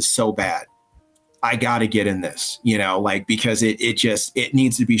 okay, this is so bad. I got to get in this, like, because it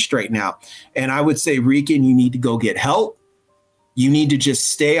needs to be straightened out. And I would say, Rican, you need to go get help. You need to just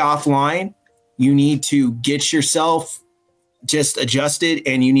stay offline. You need to get yourself just adjusted,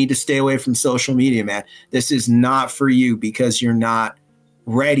 and you need to stay away from social media, man. This is not for you, because you're not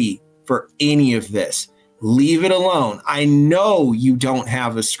ready for any of this. Leave it alone. I know you don't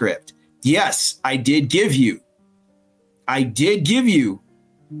have a script. Yes, I did give you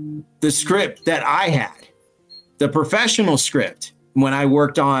the script that I had, the professional script, when I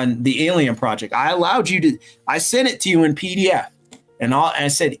worked on the Alien project. I sent it to you in PDF, and I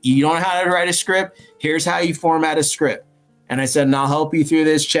said, you don't know how to write a script. Here's how you format a script. And I said, and I'll help you through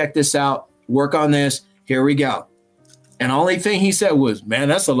this. Check this out. Work on this. Here we go. And the only thing he said was, man,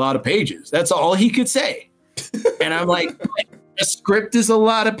 that's a lot of pages. That's all he could say. And I'm like, a script is a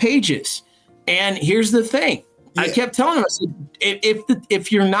lot of pages. And here's the thing. Yeah. I kept telling him, I said,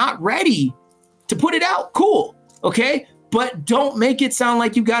 if you're not ready to put it out, cool. Okay. But don't make it sound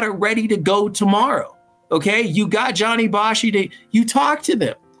like you got it ready to go tomorrow. Okay. You got Johnny Boshi you talked to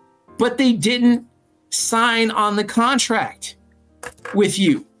them, but they didn't sign on the contract with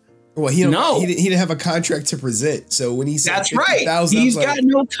you. Well, he didn't have a contract to present. So when he said that's right, he's got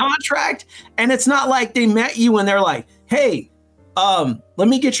no contract, and it's not like they met you and they're like, "Hey, let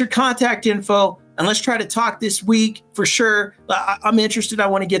me get your contact info and let's try to talk this week for sure. I'm interested. I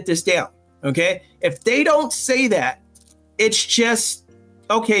want to get this down." Okay, if they don't say that, it's just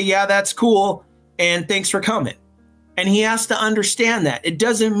okay. Yeah, that's cool, and thanks for coming. And he has to understand that it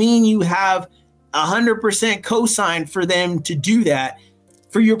doesn't mean you have 100% cosign for them to do that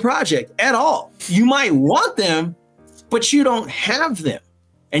for your project at all. You might want them, but you don't have them.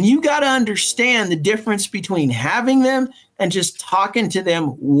 And you got to understand the difference between having them and just talking to them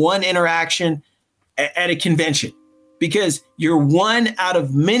one interaction at a convention, because you're one out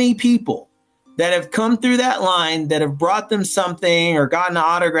of many people that have come through that line, that have brought them something or gotten an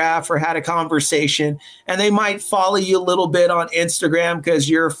autograph or had a conversation, and they might follow you a little bit on Instagram because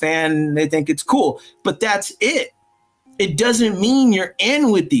you're a fan and they think it's cool, but that's it. It doesn't mean you're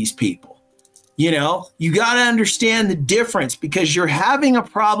in with these people. You got to understand the difference, because you're having a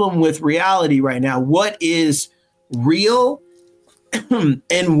problem with reality right now. What is real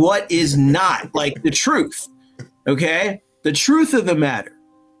and what is not, like the truth. Okay. The truth of the matter.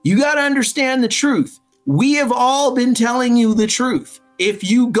 You got to understand the truth. We have all been telling you the truth. If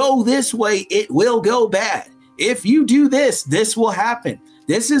you go this way, it will go bad. If you do this, this will happen.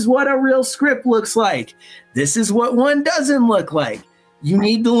 This is what a real script looks like. This is what one doesn't look like. You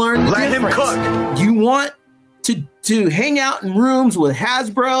need to learn the difference. You want to to hang out in rooms with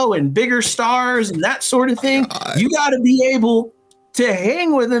Hasbro and bigger stars and that sort of thing. You got to be able to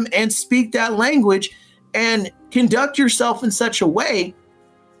hang with them and speak that language and conduct yourself in such a way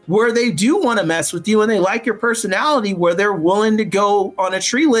where they do want to mess with you and they like your personality, where they're willing to go on a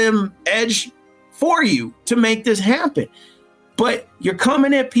tree limb edge for you to make this happen. But you're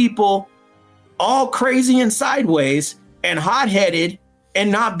coming at people all crazy and sideways and hot-headed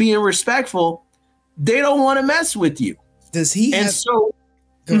and not being respectful. They don't want to mess with you. Does he and have, so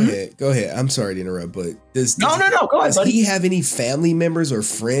go ahead. I'm sorry to interrupt, but does no, go ahead, does buddy. he have any family members or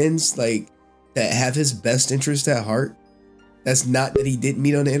friends like that have his best interest at heart? That's not that he didn't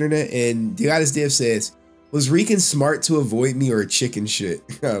meet on the internet. And the Goddess Div says, was Rican smart to avoid me or chicken shit?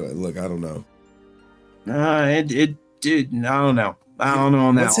 Look, I don't know. It did. I don't know. I don't know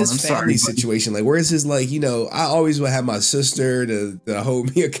on that. What's his family situation like? Where is his, like, you know, I always would have my sister to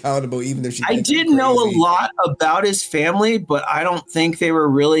hold me accountable, even if she. I did know a lot about his family, but I don't think they were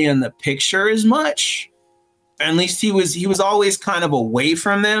really in the picture as much. At least he was always kind of away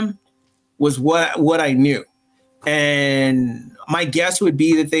from them, was what I knew. And my guess would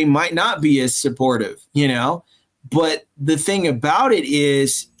be that they might not be as supportive, you know. But the thing about it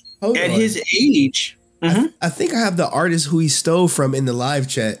is, at his age. I think I have the artist who he stole from in the live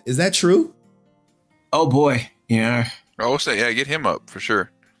chat. Is that true? Oh boy, yeah. I will say, yeah, get him up for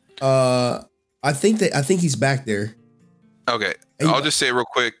sure. I think he's back there. Okay, I'll just say real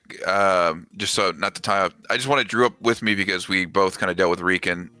quick, just so not to tie up. I just wanted Drew up with me because we both kind of dealt with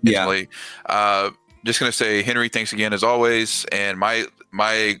Rican intimately. Just gonna say, Henry, thanks again as always. And my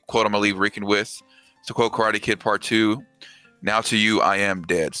quote I'm gonna leave Rican with. It's a quote, Karate Kid Part 2. Now to you, I am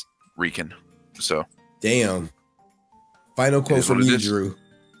dead, Rican. So. Damn. Final quote from you, Drew.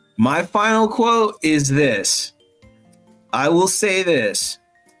 My final quote is this. I will say this.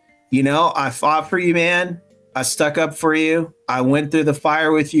 You know, I fought for you, man. I stuck up for you. I went through the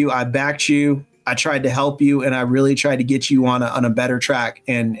fire with you. I backed you. I tried to help you, and I really tried to get you on a better track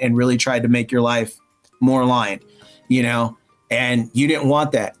and really tried to make your life more aligned, you know, and you didn't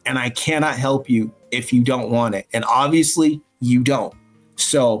want that. And I cannot help you if you don't want it. And obviously you don't.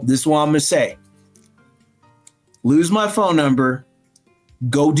 So this is what I'm going to say. Lose my phone number,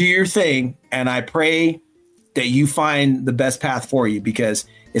 go do your thing, and I pray that you find the best path for you, because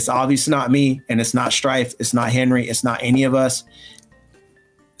it's obviously not me, and it's not Strife, it's not Henry, it's not any of us.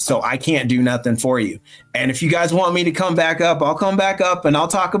 So I can't do nothing for you. And if you guys want me to come back up, I'll come back up and I'll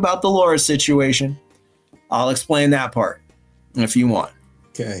talk about the Laura situation. I'll explain that part if you want.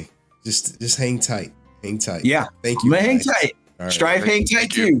 Okay. Just hang tight. Hang tight. Yeah. Thank you. Hang tight. Right. Strife, hang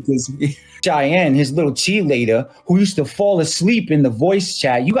tight too. Cheyenne, his little cheerleader, who used to fall asleep in the voice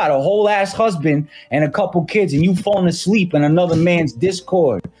chat. You got a whole ass husband and a couple kids, and you falling asleep in another man's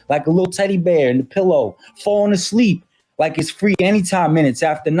Discord like a little teddy bear in the pillow, falling asleep like it's free anytime minutes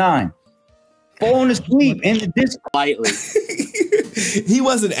after 9. Falling asleep in the Discord. Lightly. He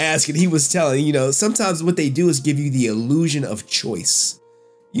wasn't asking. He was telling, you know, sometimes what they do is give you the illusion of choice.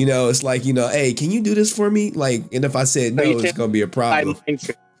 You know, it's like, you know, hey, can you do this for me? Like, and if I said no, it's going to be a problem.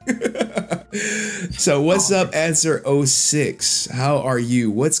 So what's up, Answer 06? How are you?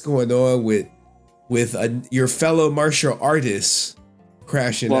 What's going on with your fellow martial artists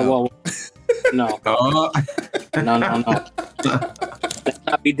crashing out? Whoa. No. No. Let's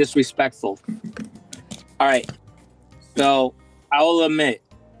not be disrespectful. All right. So I will admit,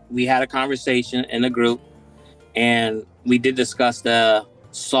 we had a conversation in the group, and we did discuss the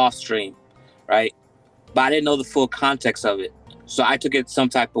soft stream, right? But I didn't know the full context of it. So I took it some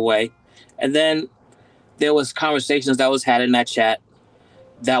type of way. And then there was conversations that was had in that chat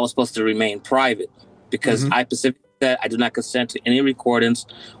that was supposed to remain private, because I specifically said I do not consent to any recordings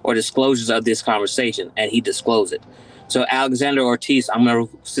or disclosures of this conversation, and he disclosed it. So Alexander Ortiz, I'm going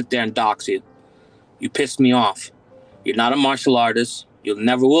to sit there and dox you. You pissed me off. You're not a martial artist. You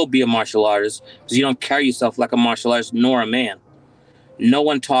never will be a martial artist, because you don't carry yourself like a martial artist nor a man. No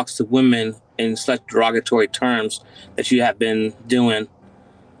one talks to women in such derogatory terms that you have been doing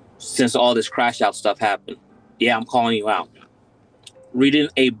since all this crash out stuff happened. Yeah, I'm calling you out. Reading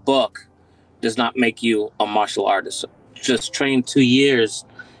a book does not make you a martial artist. Just train 2 years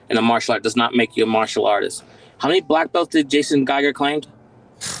in a martial art does not make you a martial artist. How many black belts did Jason Geiger claim?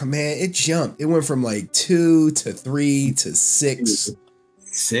 Man, it jumped. It went from like 2 to 3 to 6.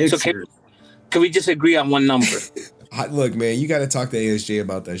 So can we just agree on one number? Look, man, you got to talk to ASJ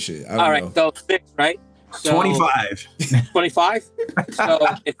about that shit. All right, so 6, right? So 25. 25? So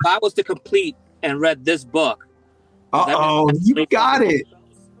if I was to complete and read this book. You got it.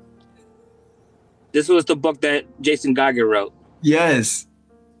 This was the book that Jason Geiger wrote. Yes.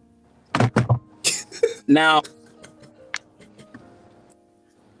 Now,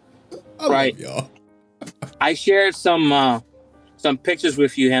 right. Y'all. I shared some pictures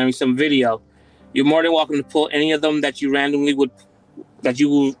with you, Henry, some video. You're more than welcome to pull any of them that you randomly would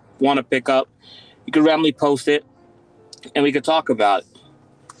want to pick up. You could randomly post it, and we could talk about it.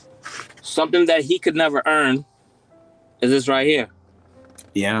 Something that he could never earn is this right here.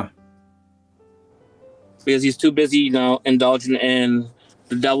 Yeah. Because he's too busy, indulging in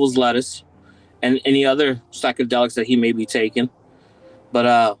the devil's lettuce and any other psychedelics that he may be taking.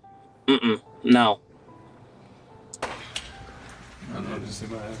 But, no.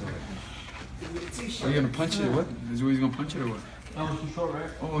 Are you gonna punch it or what? Is he gonna punch it or what? That was too short, right?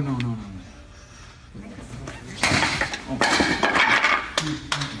 Oh, no.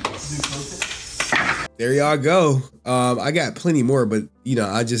 There y'all go. I got plenty more, but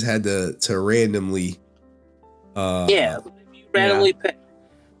I just had to randomly. Randomly pick.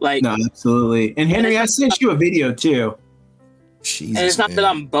 Like, no, absolutely. And Henry, I sent you a video too. Jesus, and it's not that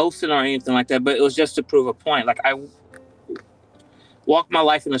I'm boasting or anything like that, but it was just to prove a point. Like, I walk my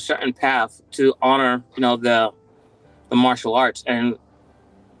life in a certain path to honor, the martial arts. And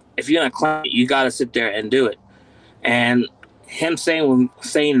if you're gonna claim it, you got to sit there and do it. And him saying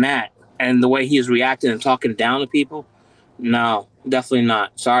that and the way he is reacting and talking down to people, no, definitely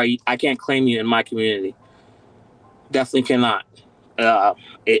not. Sorry, I can't claim you in my community. Definitely cannot.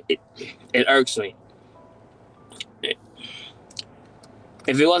 It irks me.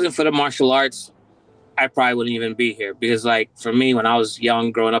 If it wasn't for the martial arts, I probably wouldn't even be here. Because, like, for me, when I was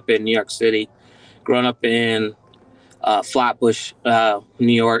young, growing up in New York City, growing up in Flatbush,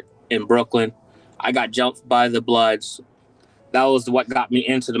 New York, in Brooklyn, I got jumped by the Bloods. That was what got me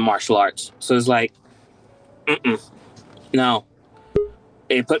into the martial arts. So it's like, no.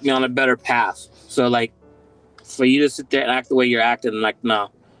 It put me on a better path. So, like, for you to sit there and act the way you're acting, like,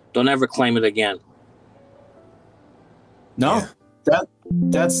 no, don't ever claim it again. No,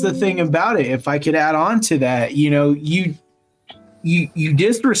 that's the thing about it. If I could add on to that, you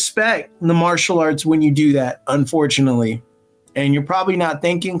disrespect the martial arts when you do that, unfortunately, and you're probably not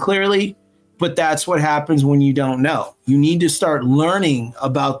thinking clearly, but that's what happens when you don't know. You need to start learning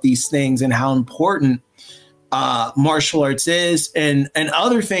about these things and how important martial arts is and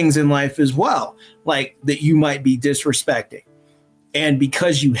other things in life as well, like that you might be disrespecting. And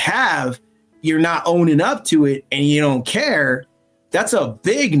because you're not owning up to it and you don't care, that's a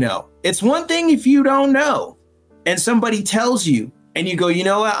big no. It's one thing if you don't know and somebody tells you and you go, you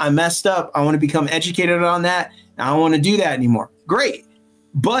know what, I messed up. I want to become educated on that. I don't want to do that anymore. Great.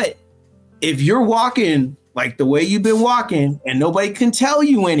 But if you're walking like the way you've been walking and nobody can tell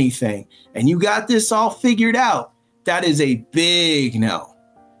you anything and you got this all figured out, that is a big no.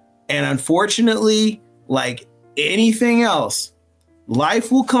 And unfortunately, like anything else,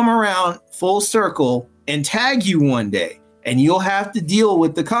 life will come around full circle and tag you one day, and you'll have to deal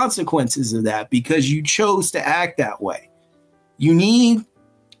with the consequences of that because you chose to act that way. You need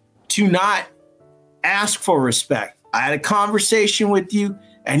to not ask for respect. I had a conversation with you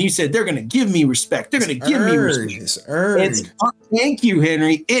and you said, they're going to give me respect. They're going to give me respect. It's earned. Thank you,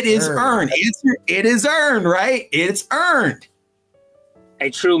 Henry. It is earned. It is earned, right? It's earned.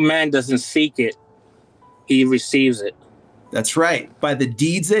 A true man doesn't seek it. He receives it. That's right. By the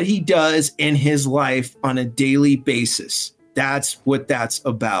deeds that he does in his life on a daily basis. That's what that's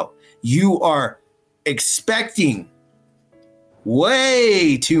about. You are expecting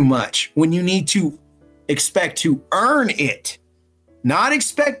way too much when you need to expect to earn it. Not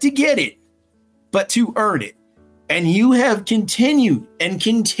expect to get it, but to earn it. And you have continued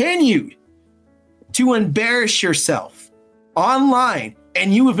to embarrass yourself online.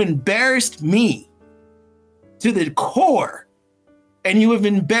 And you have embarrassed me to the core. And you have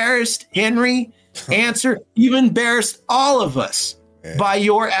embarrassed Henry Answer. You've embarrassed all of us by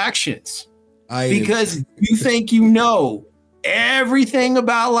your actions. Because you think you know everything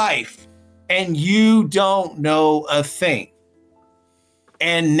about life and you don't know a thing.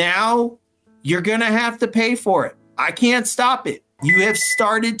 And now you're going to have to pay for it. I can't stop it. You have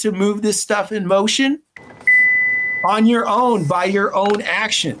started to move this stuff in motion on your own, by your own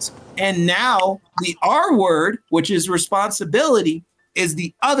actions. And now the R word, which is responsibility, is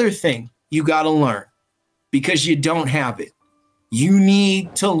the other thing you got to learn because you don't have it. You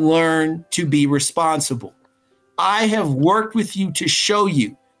need to learn to be responsible. I have worked with you to show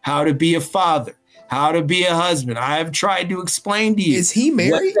you how to be a father, how to be a husband. I have tried to explain to you. Is he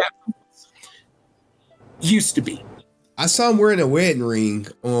married? Used to be. I saw him wearing a wedding ring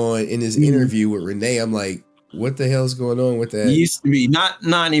in his interview with Renee. I'm like, what the hell's going on with that? Used to be, not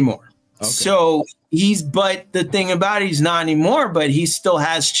anymore. Okay. So but the thing about it, he's not anymore, but he still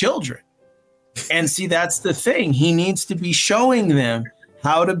has children. And see, that's the thing. He needs to be showing them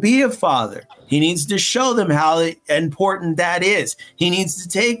how to be a father. He needs to show them how important that is. He needs to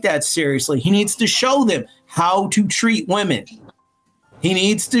take that seriously. He needs to show them how to treat women. He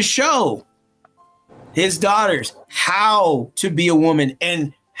needs to show his daughters how to be a woman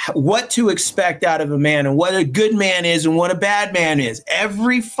and what to expect out of a man and what a good man is and what a bad man is.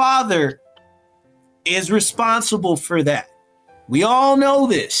 Every father is responsible for that. We all know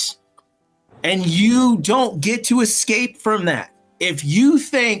this. And you don't get to escape from that. If you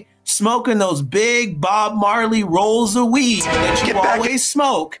think smoking those big Bob Marley rolls of weed that you always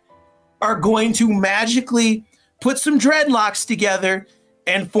smoke are going to magically put some dreadlocks together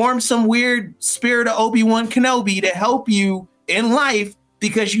and form some weird spirit of Obi-Wan Kenobi to help you in life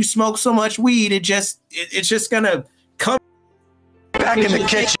because you smoke so much weed, it's just gonna come back in the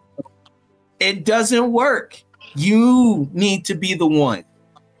kitchen. It doesn't work. You need to be the one.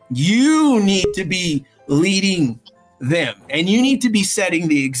 You need to be leading them, and you need to be setting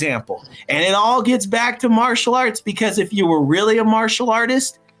the example. And it all gets back to martial arts, because if you were really a martial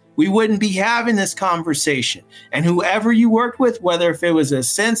artist, we wouldn't be having this conversation. And whoever you worked with, whether if it was a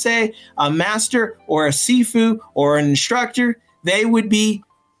sensei, a master, or a sifu, or an instructor, they would be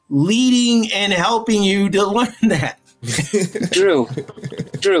leading and helping you to learn that. Drew.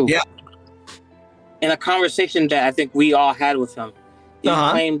 Yeah. In a conversation that I think we all had with him, he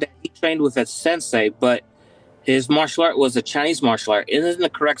claimed that he trained with a sensei, but his martial art was a Chinese martial art. Isn't the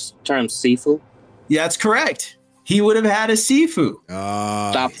correct term sifu? Yeah, that's correct. He would have had a sifu.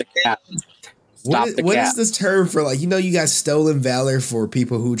 Stop the cap. What is this term for, like, you got stolen valor for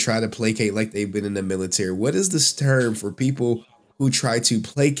people who try to placate like they've been in the military. What is this term for people who try to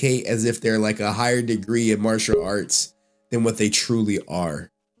placate as if they're like a higher degree in martial arts than what they truly are?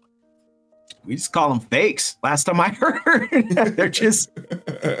 We just call them fakes. Last time I heard, they're just.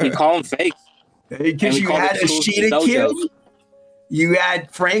 We call them fakes. Because you had Ashita Kid. You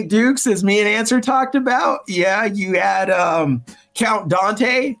had Frank Dukes, as me and Answer talked about. Yeah, you had Count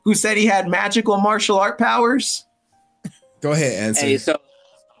Dante, who said he had magical martial art powers. Go ahead, Answer. Hey, so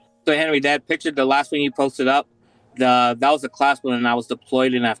Henry, that picture, the last one you posted up, that was a class when I was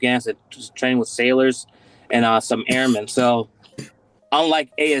deployed in Afghanistan, just training with sailors and some airmen. So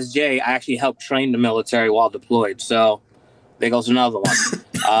unlike ASJ, I actually helped train the military while deployed. So there goes another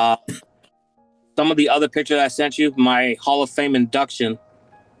one. Some of the other pictures I sent you, my Hall of Fame induction.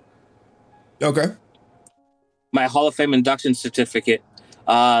 Okay. My Hall of Fame induction certificate.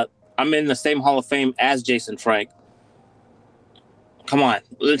 I'm in the same Hall of Fame as Jason Frank. Come on.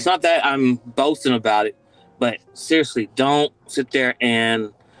 It's not that I'm boasting about it, but seriously, don't sit there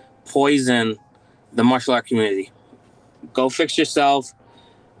and poison the martial art community. Go fix yourself.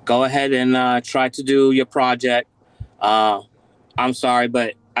 Go ahead and try to do your project. I'm sorry,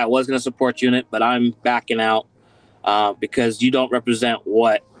 but I was going to support Unit, but I'm backing out because you don't represent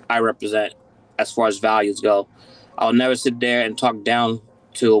what I represent as far as values go. I'll never sit there and talk down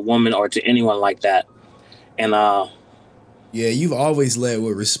to a woman or to anyone like that. And yeah, you've always led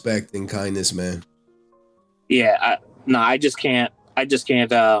with respect and kindness, man. Yeah, I just can't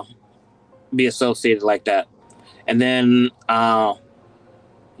be associated like that. And then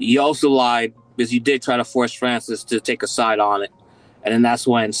you also lied because you did try to force Francis to take a side on it. And then that's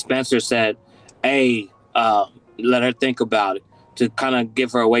when Spencer said, hey, let her think about it, to kind of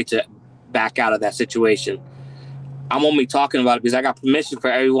give her a way to back out of that situation. I'm only talking about it because I got permission for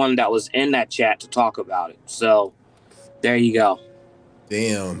everyone that was in that chat to talk about it. So there you go.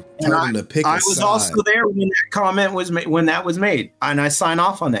 Damn. And I was also there when that comment was made, when that was made. And I sign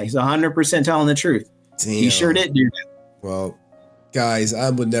off on that. He's 100% telling the truth. Damn. He sure did do that. Well, guys, I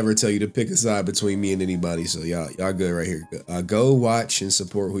would never tell you to pick a side between me and anybody. So y'all good right here. Go watch and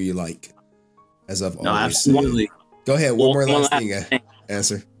support who you like. As I've always absolutely said. Go ahead. One more last thing.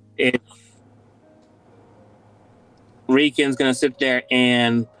 Answer. If Rican's going to sit there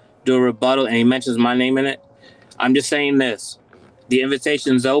and do a rebuttal and he mentions my name in it, I'm just saying this. The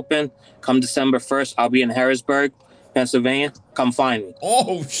invitation's open. Come December 1st, I'll be in Harrisburg, Pennsylvania. Come find me.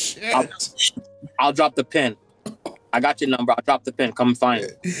 Oh, shit. I'll drop the pin. I got your number. I'll drop the pin. Come find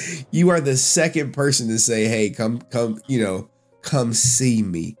me. You are the second person to say, hey, come, see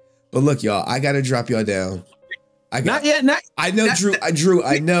me. But look, y'all, I got to drop y'all down. Not yet. I know, Drew.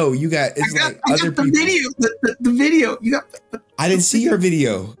 I know you got. It's like other people. The video. You got. I didn't see your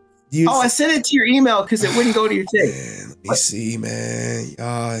video. I sent it to your email because it wouldn't go to your tape. Let me see, man.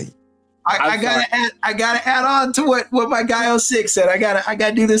 I gotta add on to what my guy 06 said. I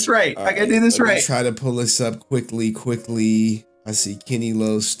gotta do this right. I gotta do this right. Try to pull this up quickly. I see Kenny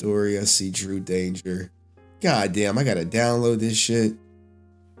Lowe's story. I see Drew Danger. God damn, I gotta download this shit.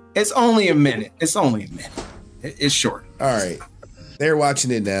 It's only a minute. It's short. All right. They're watching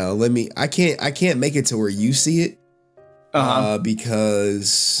it now. I can't make it to where you see it.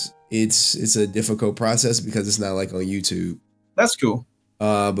 Because it's a difficult process because it's not like on YouTube. That's cool.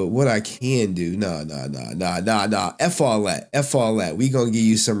 But what I can do, nah. F all that. We gonna give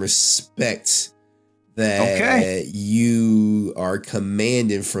you some respect that you are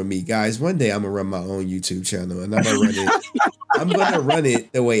commanding from me. Guys, one day I'm gonna run my own YouTube channel and I'm gonna run it. I'm gonna run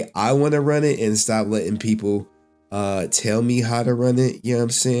it the way I want to run it and stop letting people tell me how to run it. You know what I'm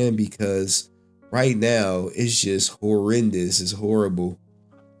saying? Because right now it's just horrendous. It's horrible.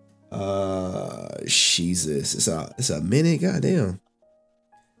 Jesus. It's a minute, goddamn.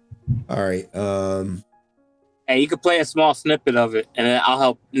 All right. Hey, you could play a small snippet of it and then I'll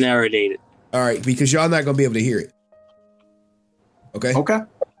help narrate it. All right, because y'all not gonna be able to hear it. Okay. Okay.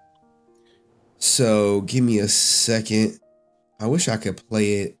 So give me a second. I wish I could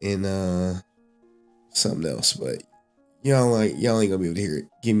play it in something else, but y'all ain't gonna be able to hear it.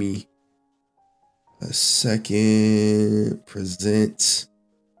 Give me a second. Present.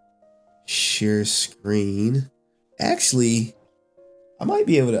 Share screen. Actually, I might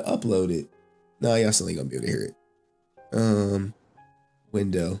be able to upload it. No, y'all still ain't gonna be able to hear it.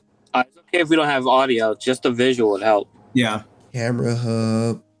 Window. It's okay if we don't have audio, just a visual would help. Yeah. Camera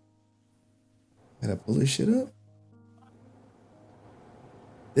hub. Gotta pull this shit up.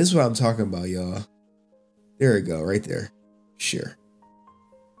 This is what I'm talking about, y'all. There we go, right there. Sure.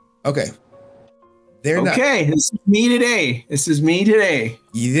 Okay. Okay, this is me today.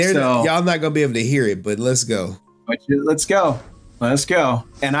 Y'all not gonna be able to hear it, but let's go. Let's go.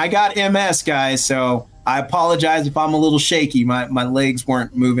 And I got MS, guys, so I apologize if I'm a little shaky. My legs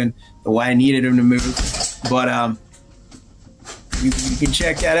weren't moving the way I needed them to move, but you can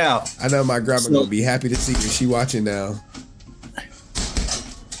check that out. I know my grandma gonna be happy to see you. She watching now.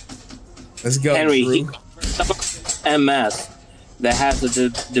 Let's go, Henry. Drew. MS that has a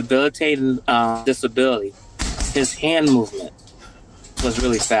debilitating disability. His hand movement was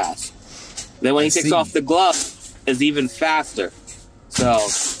really fast. Then when he takes off the glove, it's even faster. So,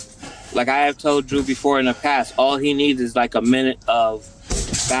 like I have told Drew before in the past, all he needs is like a minute of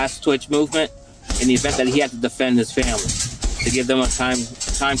fast twitch movement in the event that he had to defend his family to give them a time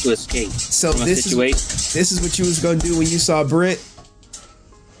to escape from a situation. This is what you was gonna do when you saw Brent.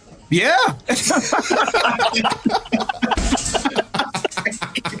 Yeah.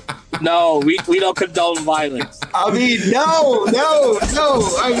 No, we don't condone violence. I mean, no.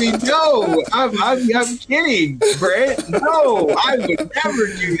 I'm kidding, Brent. No, I would never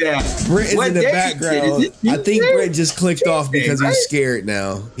do that. Brent is in the background. I think Brent just clicked off because he's scared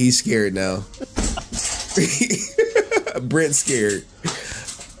now. He's scared now. Brent's scared.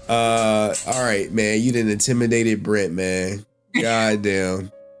 All right, man. You done intimidated Brent, man. God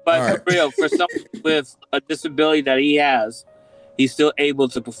damn. But for real, for someone with a disability that he has, he's still able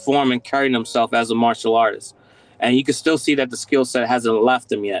to perform and carry himself as a martial artist. And you can still see that the skill set hasn't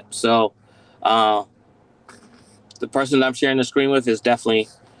left him yet. So the person that I'm sharing the screen with is definitely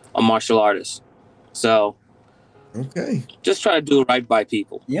a martial artist. So just try to do right by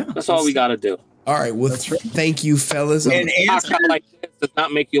people. Yeah. That's all we got to do. All right. Well, thank you, fellas. And answer like this does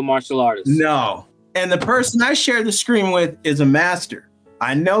not make you a martial artist. No. And the person I share the screen with is a master.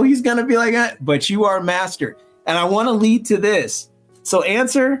 I know he's going to be like that, but you are a master. And I want to lead to this. So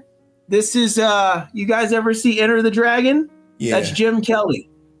answer, this is, you guys ever see Enter the Dragon? Yeah. That's Jim Kelly.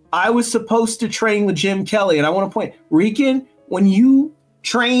 I was supposed to train with Jim Kelly. And I want to point, Rican, when you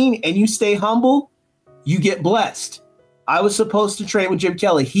train and you stay humble, you get blessed. I was supposed to train with Jim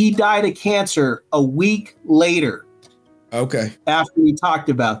Kelly. He died of cancer a week later. Okay. After we talked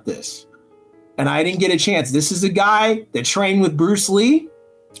about this. And I didn't get a chance. This is a guy that trained with Bruce Lee.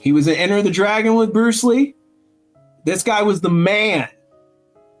 He was in Enter the Dragon with Bruce Lee. This guy was the man.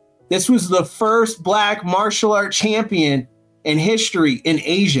 This was the first black martial art champion in history in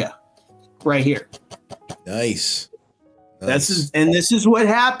Asia. Right here. Nice. This is what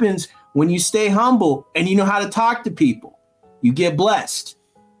happens when you stay humble and you know how to talk to people. You get blessed.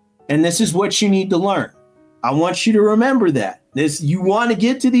 And this is what you need to learn. I want you to remember that. You want to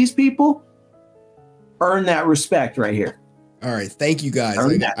get to these people, earn that respect right here. All right. Thank you, guys.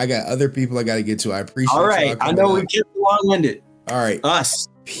 I got other people I got to get to. I appreciate it. All right. I know we get long-winded. All right. Us.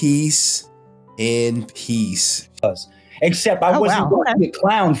 Peace and peace. Except I wasn't going to be a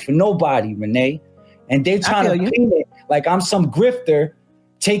clown for nobody, Renee. And they're trying to paint it like I'm some grifter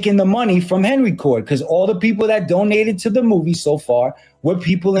taking the money from Henry Court, because all the people that donated to the movie so far were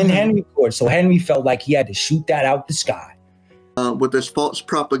people in Henry Court. So Henry felt like he had to shoot that out the sky. With this false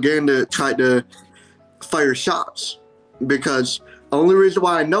propaganda, tried to fire shots, because the only reason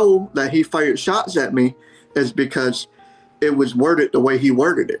why I know that he fired shots at me is because it was worded the way he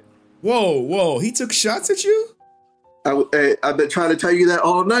worded it. Whoa! He took shots at you? I've been trying to tell you that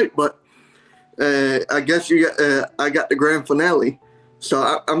all night, but I guess I got the grand finale.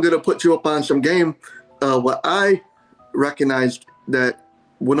 So I'm gonna put you up on some game. What I recognized that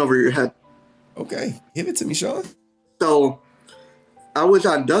went over your head. Okay, give it to me, Sean. So I was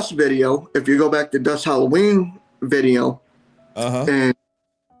on Dust video. If you go back to Dust Halloween video, and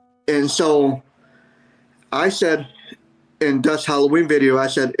so I said in Dust Halloween video, I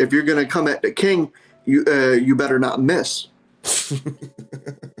said, if you're gonna come at the king, you better not miss.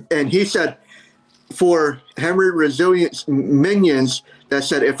 And he said, for Henry Resilient's minions, that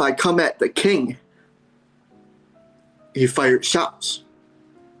said, if I come at the king, he fired shots.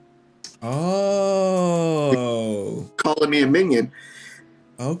 Oh. Calling me a minion.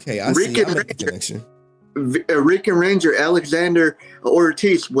 Okay, I see. I make the connection. Rican Ranger, Alexander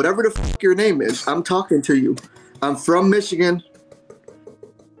Ortiz, whatever the fuck your name is, I'm talking to you. I'm from Michigan.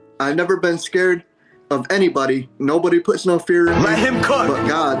 I've never been scared of anybody. Nobody puts no fear in me. Let him cook. But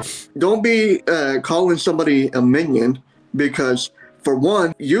God, don't be calling somebody a minion, because for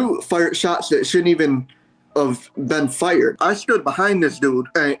one, you fired shots that shouldn't even have been fired. I stood behind this dude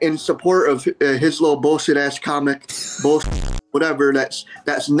in support of his little bullshit ass comic, bullshit, whatever. That's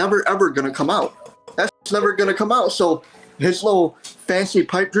never ever gonna come out. That's never gonna come out. So his little fancy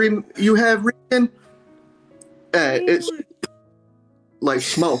pipe dream you have, Rican, it's like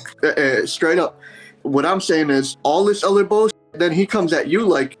smoke, straight up. What I'm saying is, all this other bullshit, then he comes at you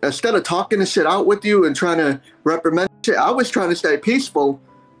like, instead of talking the shit out with you and trying to reprimand shit, I was trying to stay peaceful,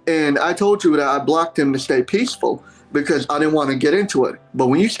 and I told you that I blocked him to stay peaceful because I didn't want to get into it. But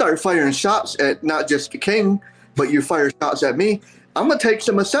when you start firing shots at not just the king, but you fire shots at me, I'm gonna take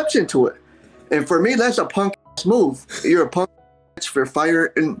some exception to it. And for me, that's a punk ass move. You're a punk bitch for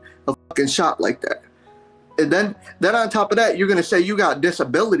firing a fucking shot like that. And then on top of that, you're gonna say you got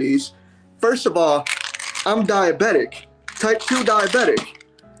disabilities. First of all, I'm diabetic, type 2 diabetic.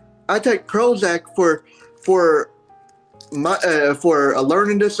 I take Prozac for a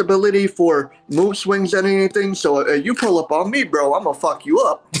learning disability, for mood swings and anything. So you pull up on me, bro, I'm gonna fuck you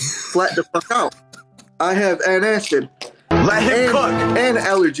up, flat the fuck out. I have antacid. Let him cook. And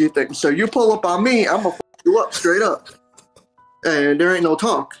allergy things. So you pull up on me, I'm gonna fuck you up straight up. And there ain't no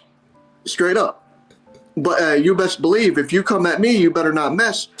talk, straight up. But you best believe, if you come at me, you better not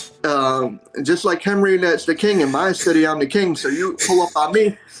mess. Just like Henry, that's the king. In my city, I'm the king. So you pull up on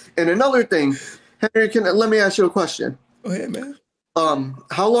me. And another thing, Henry, let me ask you a question. Go ahead, man.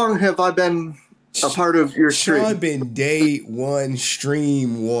 How long have I been a part of your stream? Sean been day one,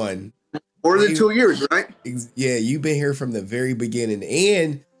 stream one. More than 2 years, right? Yeah, you've been here from the very beginning.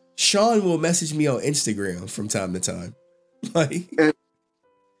 And Sean will message me on Instagram from time to time.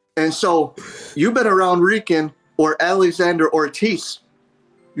 And so you've been around Rican or Alexander Ortiz.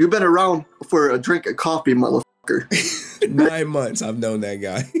 You've been around for a drink of coffee, motherfucker. 9 months I've known that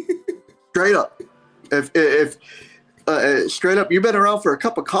guy. Straight up. If straight up, you've been around for a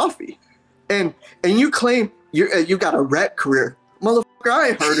cup of coffee. And you claim you got a rap career. Motherfucker, I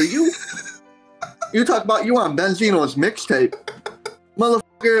ain't heard of you. You talk about you on Benzino's mixtape.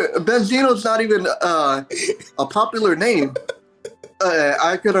 Motherfucker, Benzino's not even a popular name.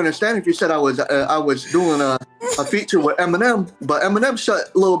 I could understand if you said I was doing a feature with Eminem, but Eminem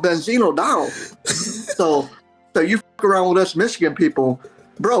shut Lil Benzino down. So you fuck around with us Michigan people,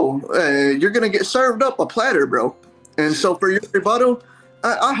 bro, you're gonna get served up a platter, bro. And so for your rebuttal,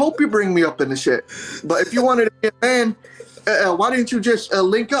 I hope you bring me up in the shit. But if you wanted to be a man, why didn't you just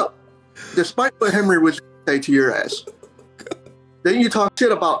link up, despite what Henry was say to your ass? Then you talk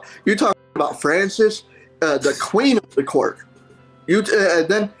about Frances, the queen of the court.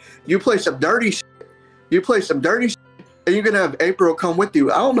 Then you play some dirty shit. You play some dirty shit, and you're gonna have April come with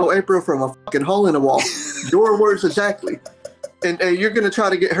you. I don't know April from a fucking hole in the wall. Your words exactly. And you're gonna try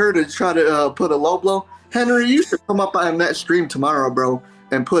to get her to try to put a low blow. Henry, you should come up on that stream tomorrow, bro,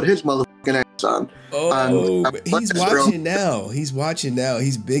 and put his motherfucking ass on. Oh, he's watching now. He's watching now.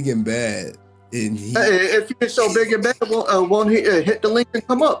 He's big and bad. And if you're so big and bad, won't he hit the link and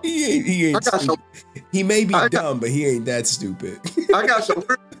come up? He ain't he may be dumb, but he ain't that stupid. I got some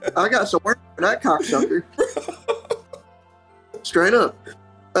work for that cocksucker. Straight up.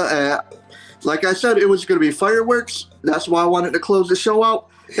 Like I said, it was going to be fireworks. That's why I wanted to close the show out.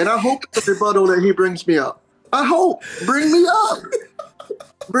 And I hope the rebuttal that he brings me up. I hope. Bring me up.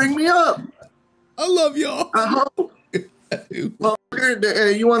 Bring me up. I love y'all. I hope. Well,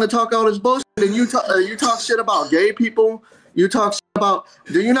 you want to talk all this bullshit, and you talk shit about gay people. You talk shit about.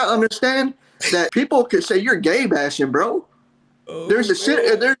 Do you not understand that people could say you're gay bashing, bro? There's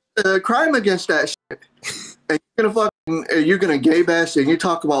a crime against that shit, and you're gonna you're gonna gay bash and you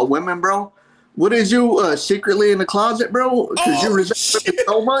talk about women, bro. What is you secretly in the closet, bro? Because you resent women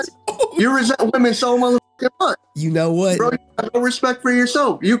so much. You resent women so motherfucking much. You know what? Bro, you have no respect for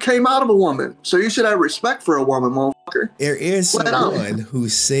yourself. You came out of a woman, so you should have respect for a woman, motherfucker. There is someone who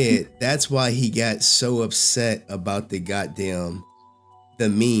said that's why he got so upset about the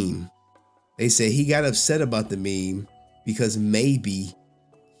meme. They said he got upset about the meme because maybe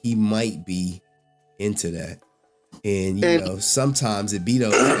he might be into that. And you know, sometimes it be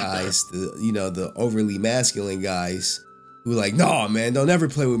those guys, the overly masculine guys who like, no, man, don't ever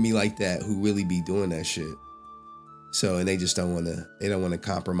play with me like that, who really be doing that shit. So, and they just don't want to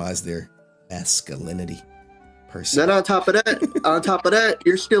compromise their masculinity per se. Then on top of that,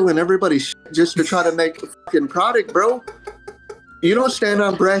 you're stealing everybody's shit just to try to make a fucking product, bro. You don't stand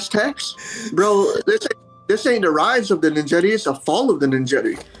on brass tacks, bro. This ain't the rise of the Ninjetti, it's a fall of the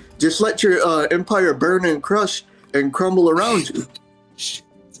Ninjetti. Just let your empire burn and crush and crumble around you.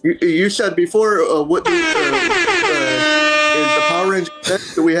 You said before, what is the Power Ranger?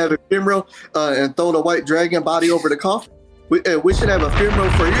 Do we have a funeral and throw the white dragon body over the coffin? We should have a funeral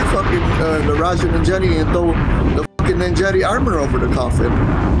for your fucking the Raja Ninjetti and throw the fucking Ninjetti armor over the coffin.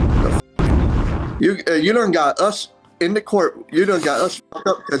 You done got us in the court. You done got us fucked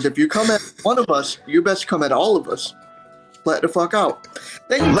up, because if you come at one of us, you best come at all of us. Let the fuck out.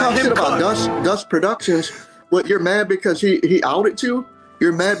 Then you talk shit about Dust Productions. What, you're mad because he outed you?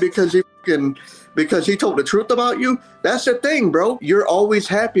 You're mad because he told the truth about you? That's the thing, bro. You're always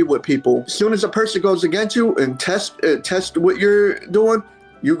happy with people. As soon as a person goes against you and test what you're doing,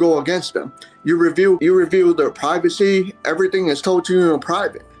 you go against them. You review their privacy. Everything is told to you in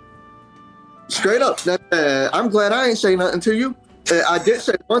private. Straight up. I'm glad I ain't say nothing to you. I did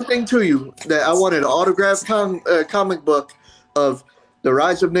say one thing to you, that I wanted an autographed comic book of The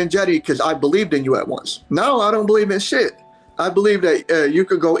Rise of Ninjetti, because I believed in you at once. Now I don't believe in shit. I believe that you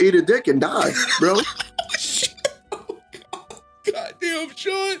could go eat a dick and die, bro. Goddamn,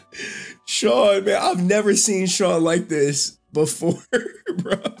 Sean. Sean, man, I've never seen Sean like this before,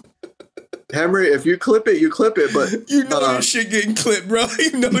 bro. Henry, if you clip it, you clip it, but... You know this shit getting clipped, bro.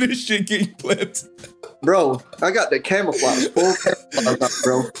 You know this shit getting clipped. Bro, I got the camouflage, full camouflage,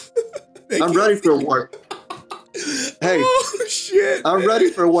 bro. I'm ready for war. Hey, oh, shit, I'm ready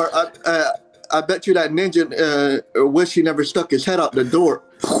for war. I bet you that ninja wish he never stuck his head out the door.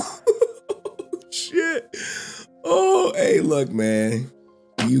 Shit. Oh, hey, look, man.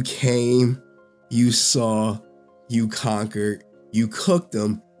 You came, you saw, you conquered, you cooked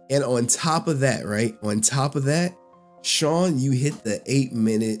them. And on top of that, right? On top of that, Sean, you hit the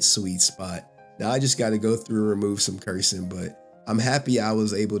 8-minute sweet spot. Now I just got to go through and remove some cursing, but I'm happy I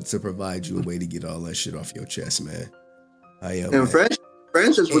was able to provide you a way to get all that shit off your chest, man. I am. And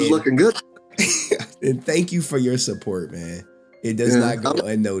Francis was looking good. And thank you for your support, man. It does not go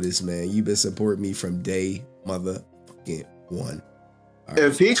unnoticed, man. You've been supporting me from day motherfucking one. Right.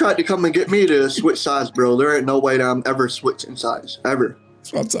 If he tried to come and get me to switch sides, bro, there ain't no way that I'm ever switching sides, ever.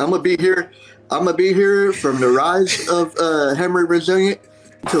 I'm gonna be here. I'm gonna be here from the rise of Henry Resilient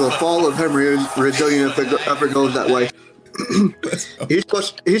to the fall of Henry Resilient, if it ever goes that way.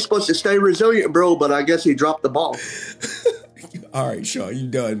 He's supposed to stay resilient, bro, but I guess he dropped the ball. All right, Sean, you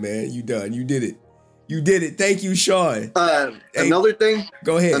done, man. You done. You did it. You did it. Thank you, Sean. Hey, another thing.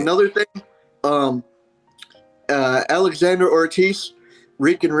 Go ahead. Another thing. Alexander Ortiz,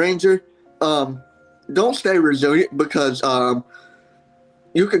 Rican Ranger. Don't stay resilient, because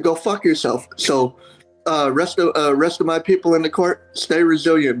you could go fuck yourself. So rest of my people in the court, stay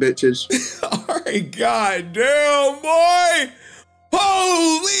resilient, bitches. All right, goddamn, boy.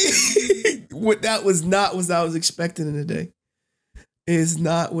 Holy. That was not what I was expecting in the day. It's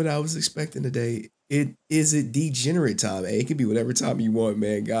not what I was expecting today. It is a degenerate time. Hey, it can be whatever time you want,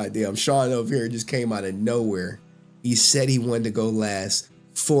 man. Goddamn. Sean over here just came out of nowhere. He said he wanted to go last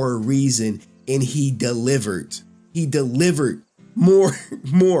for a reason, and he delivered. He delivered more.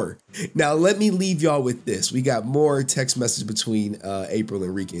 Now, let me leave y'all with this. We got more text message between April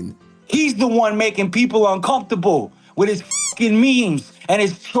and Rican. He's the one making people uncomfortable with his fucking memes and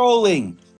his trolling.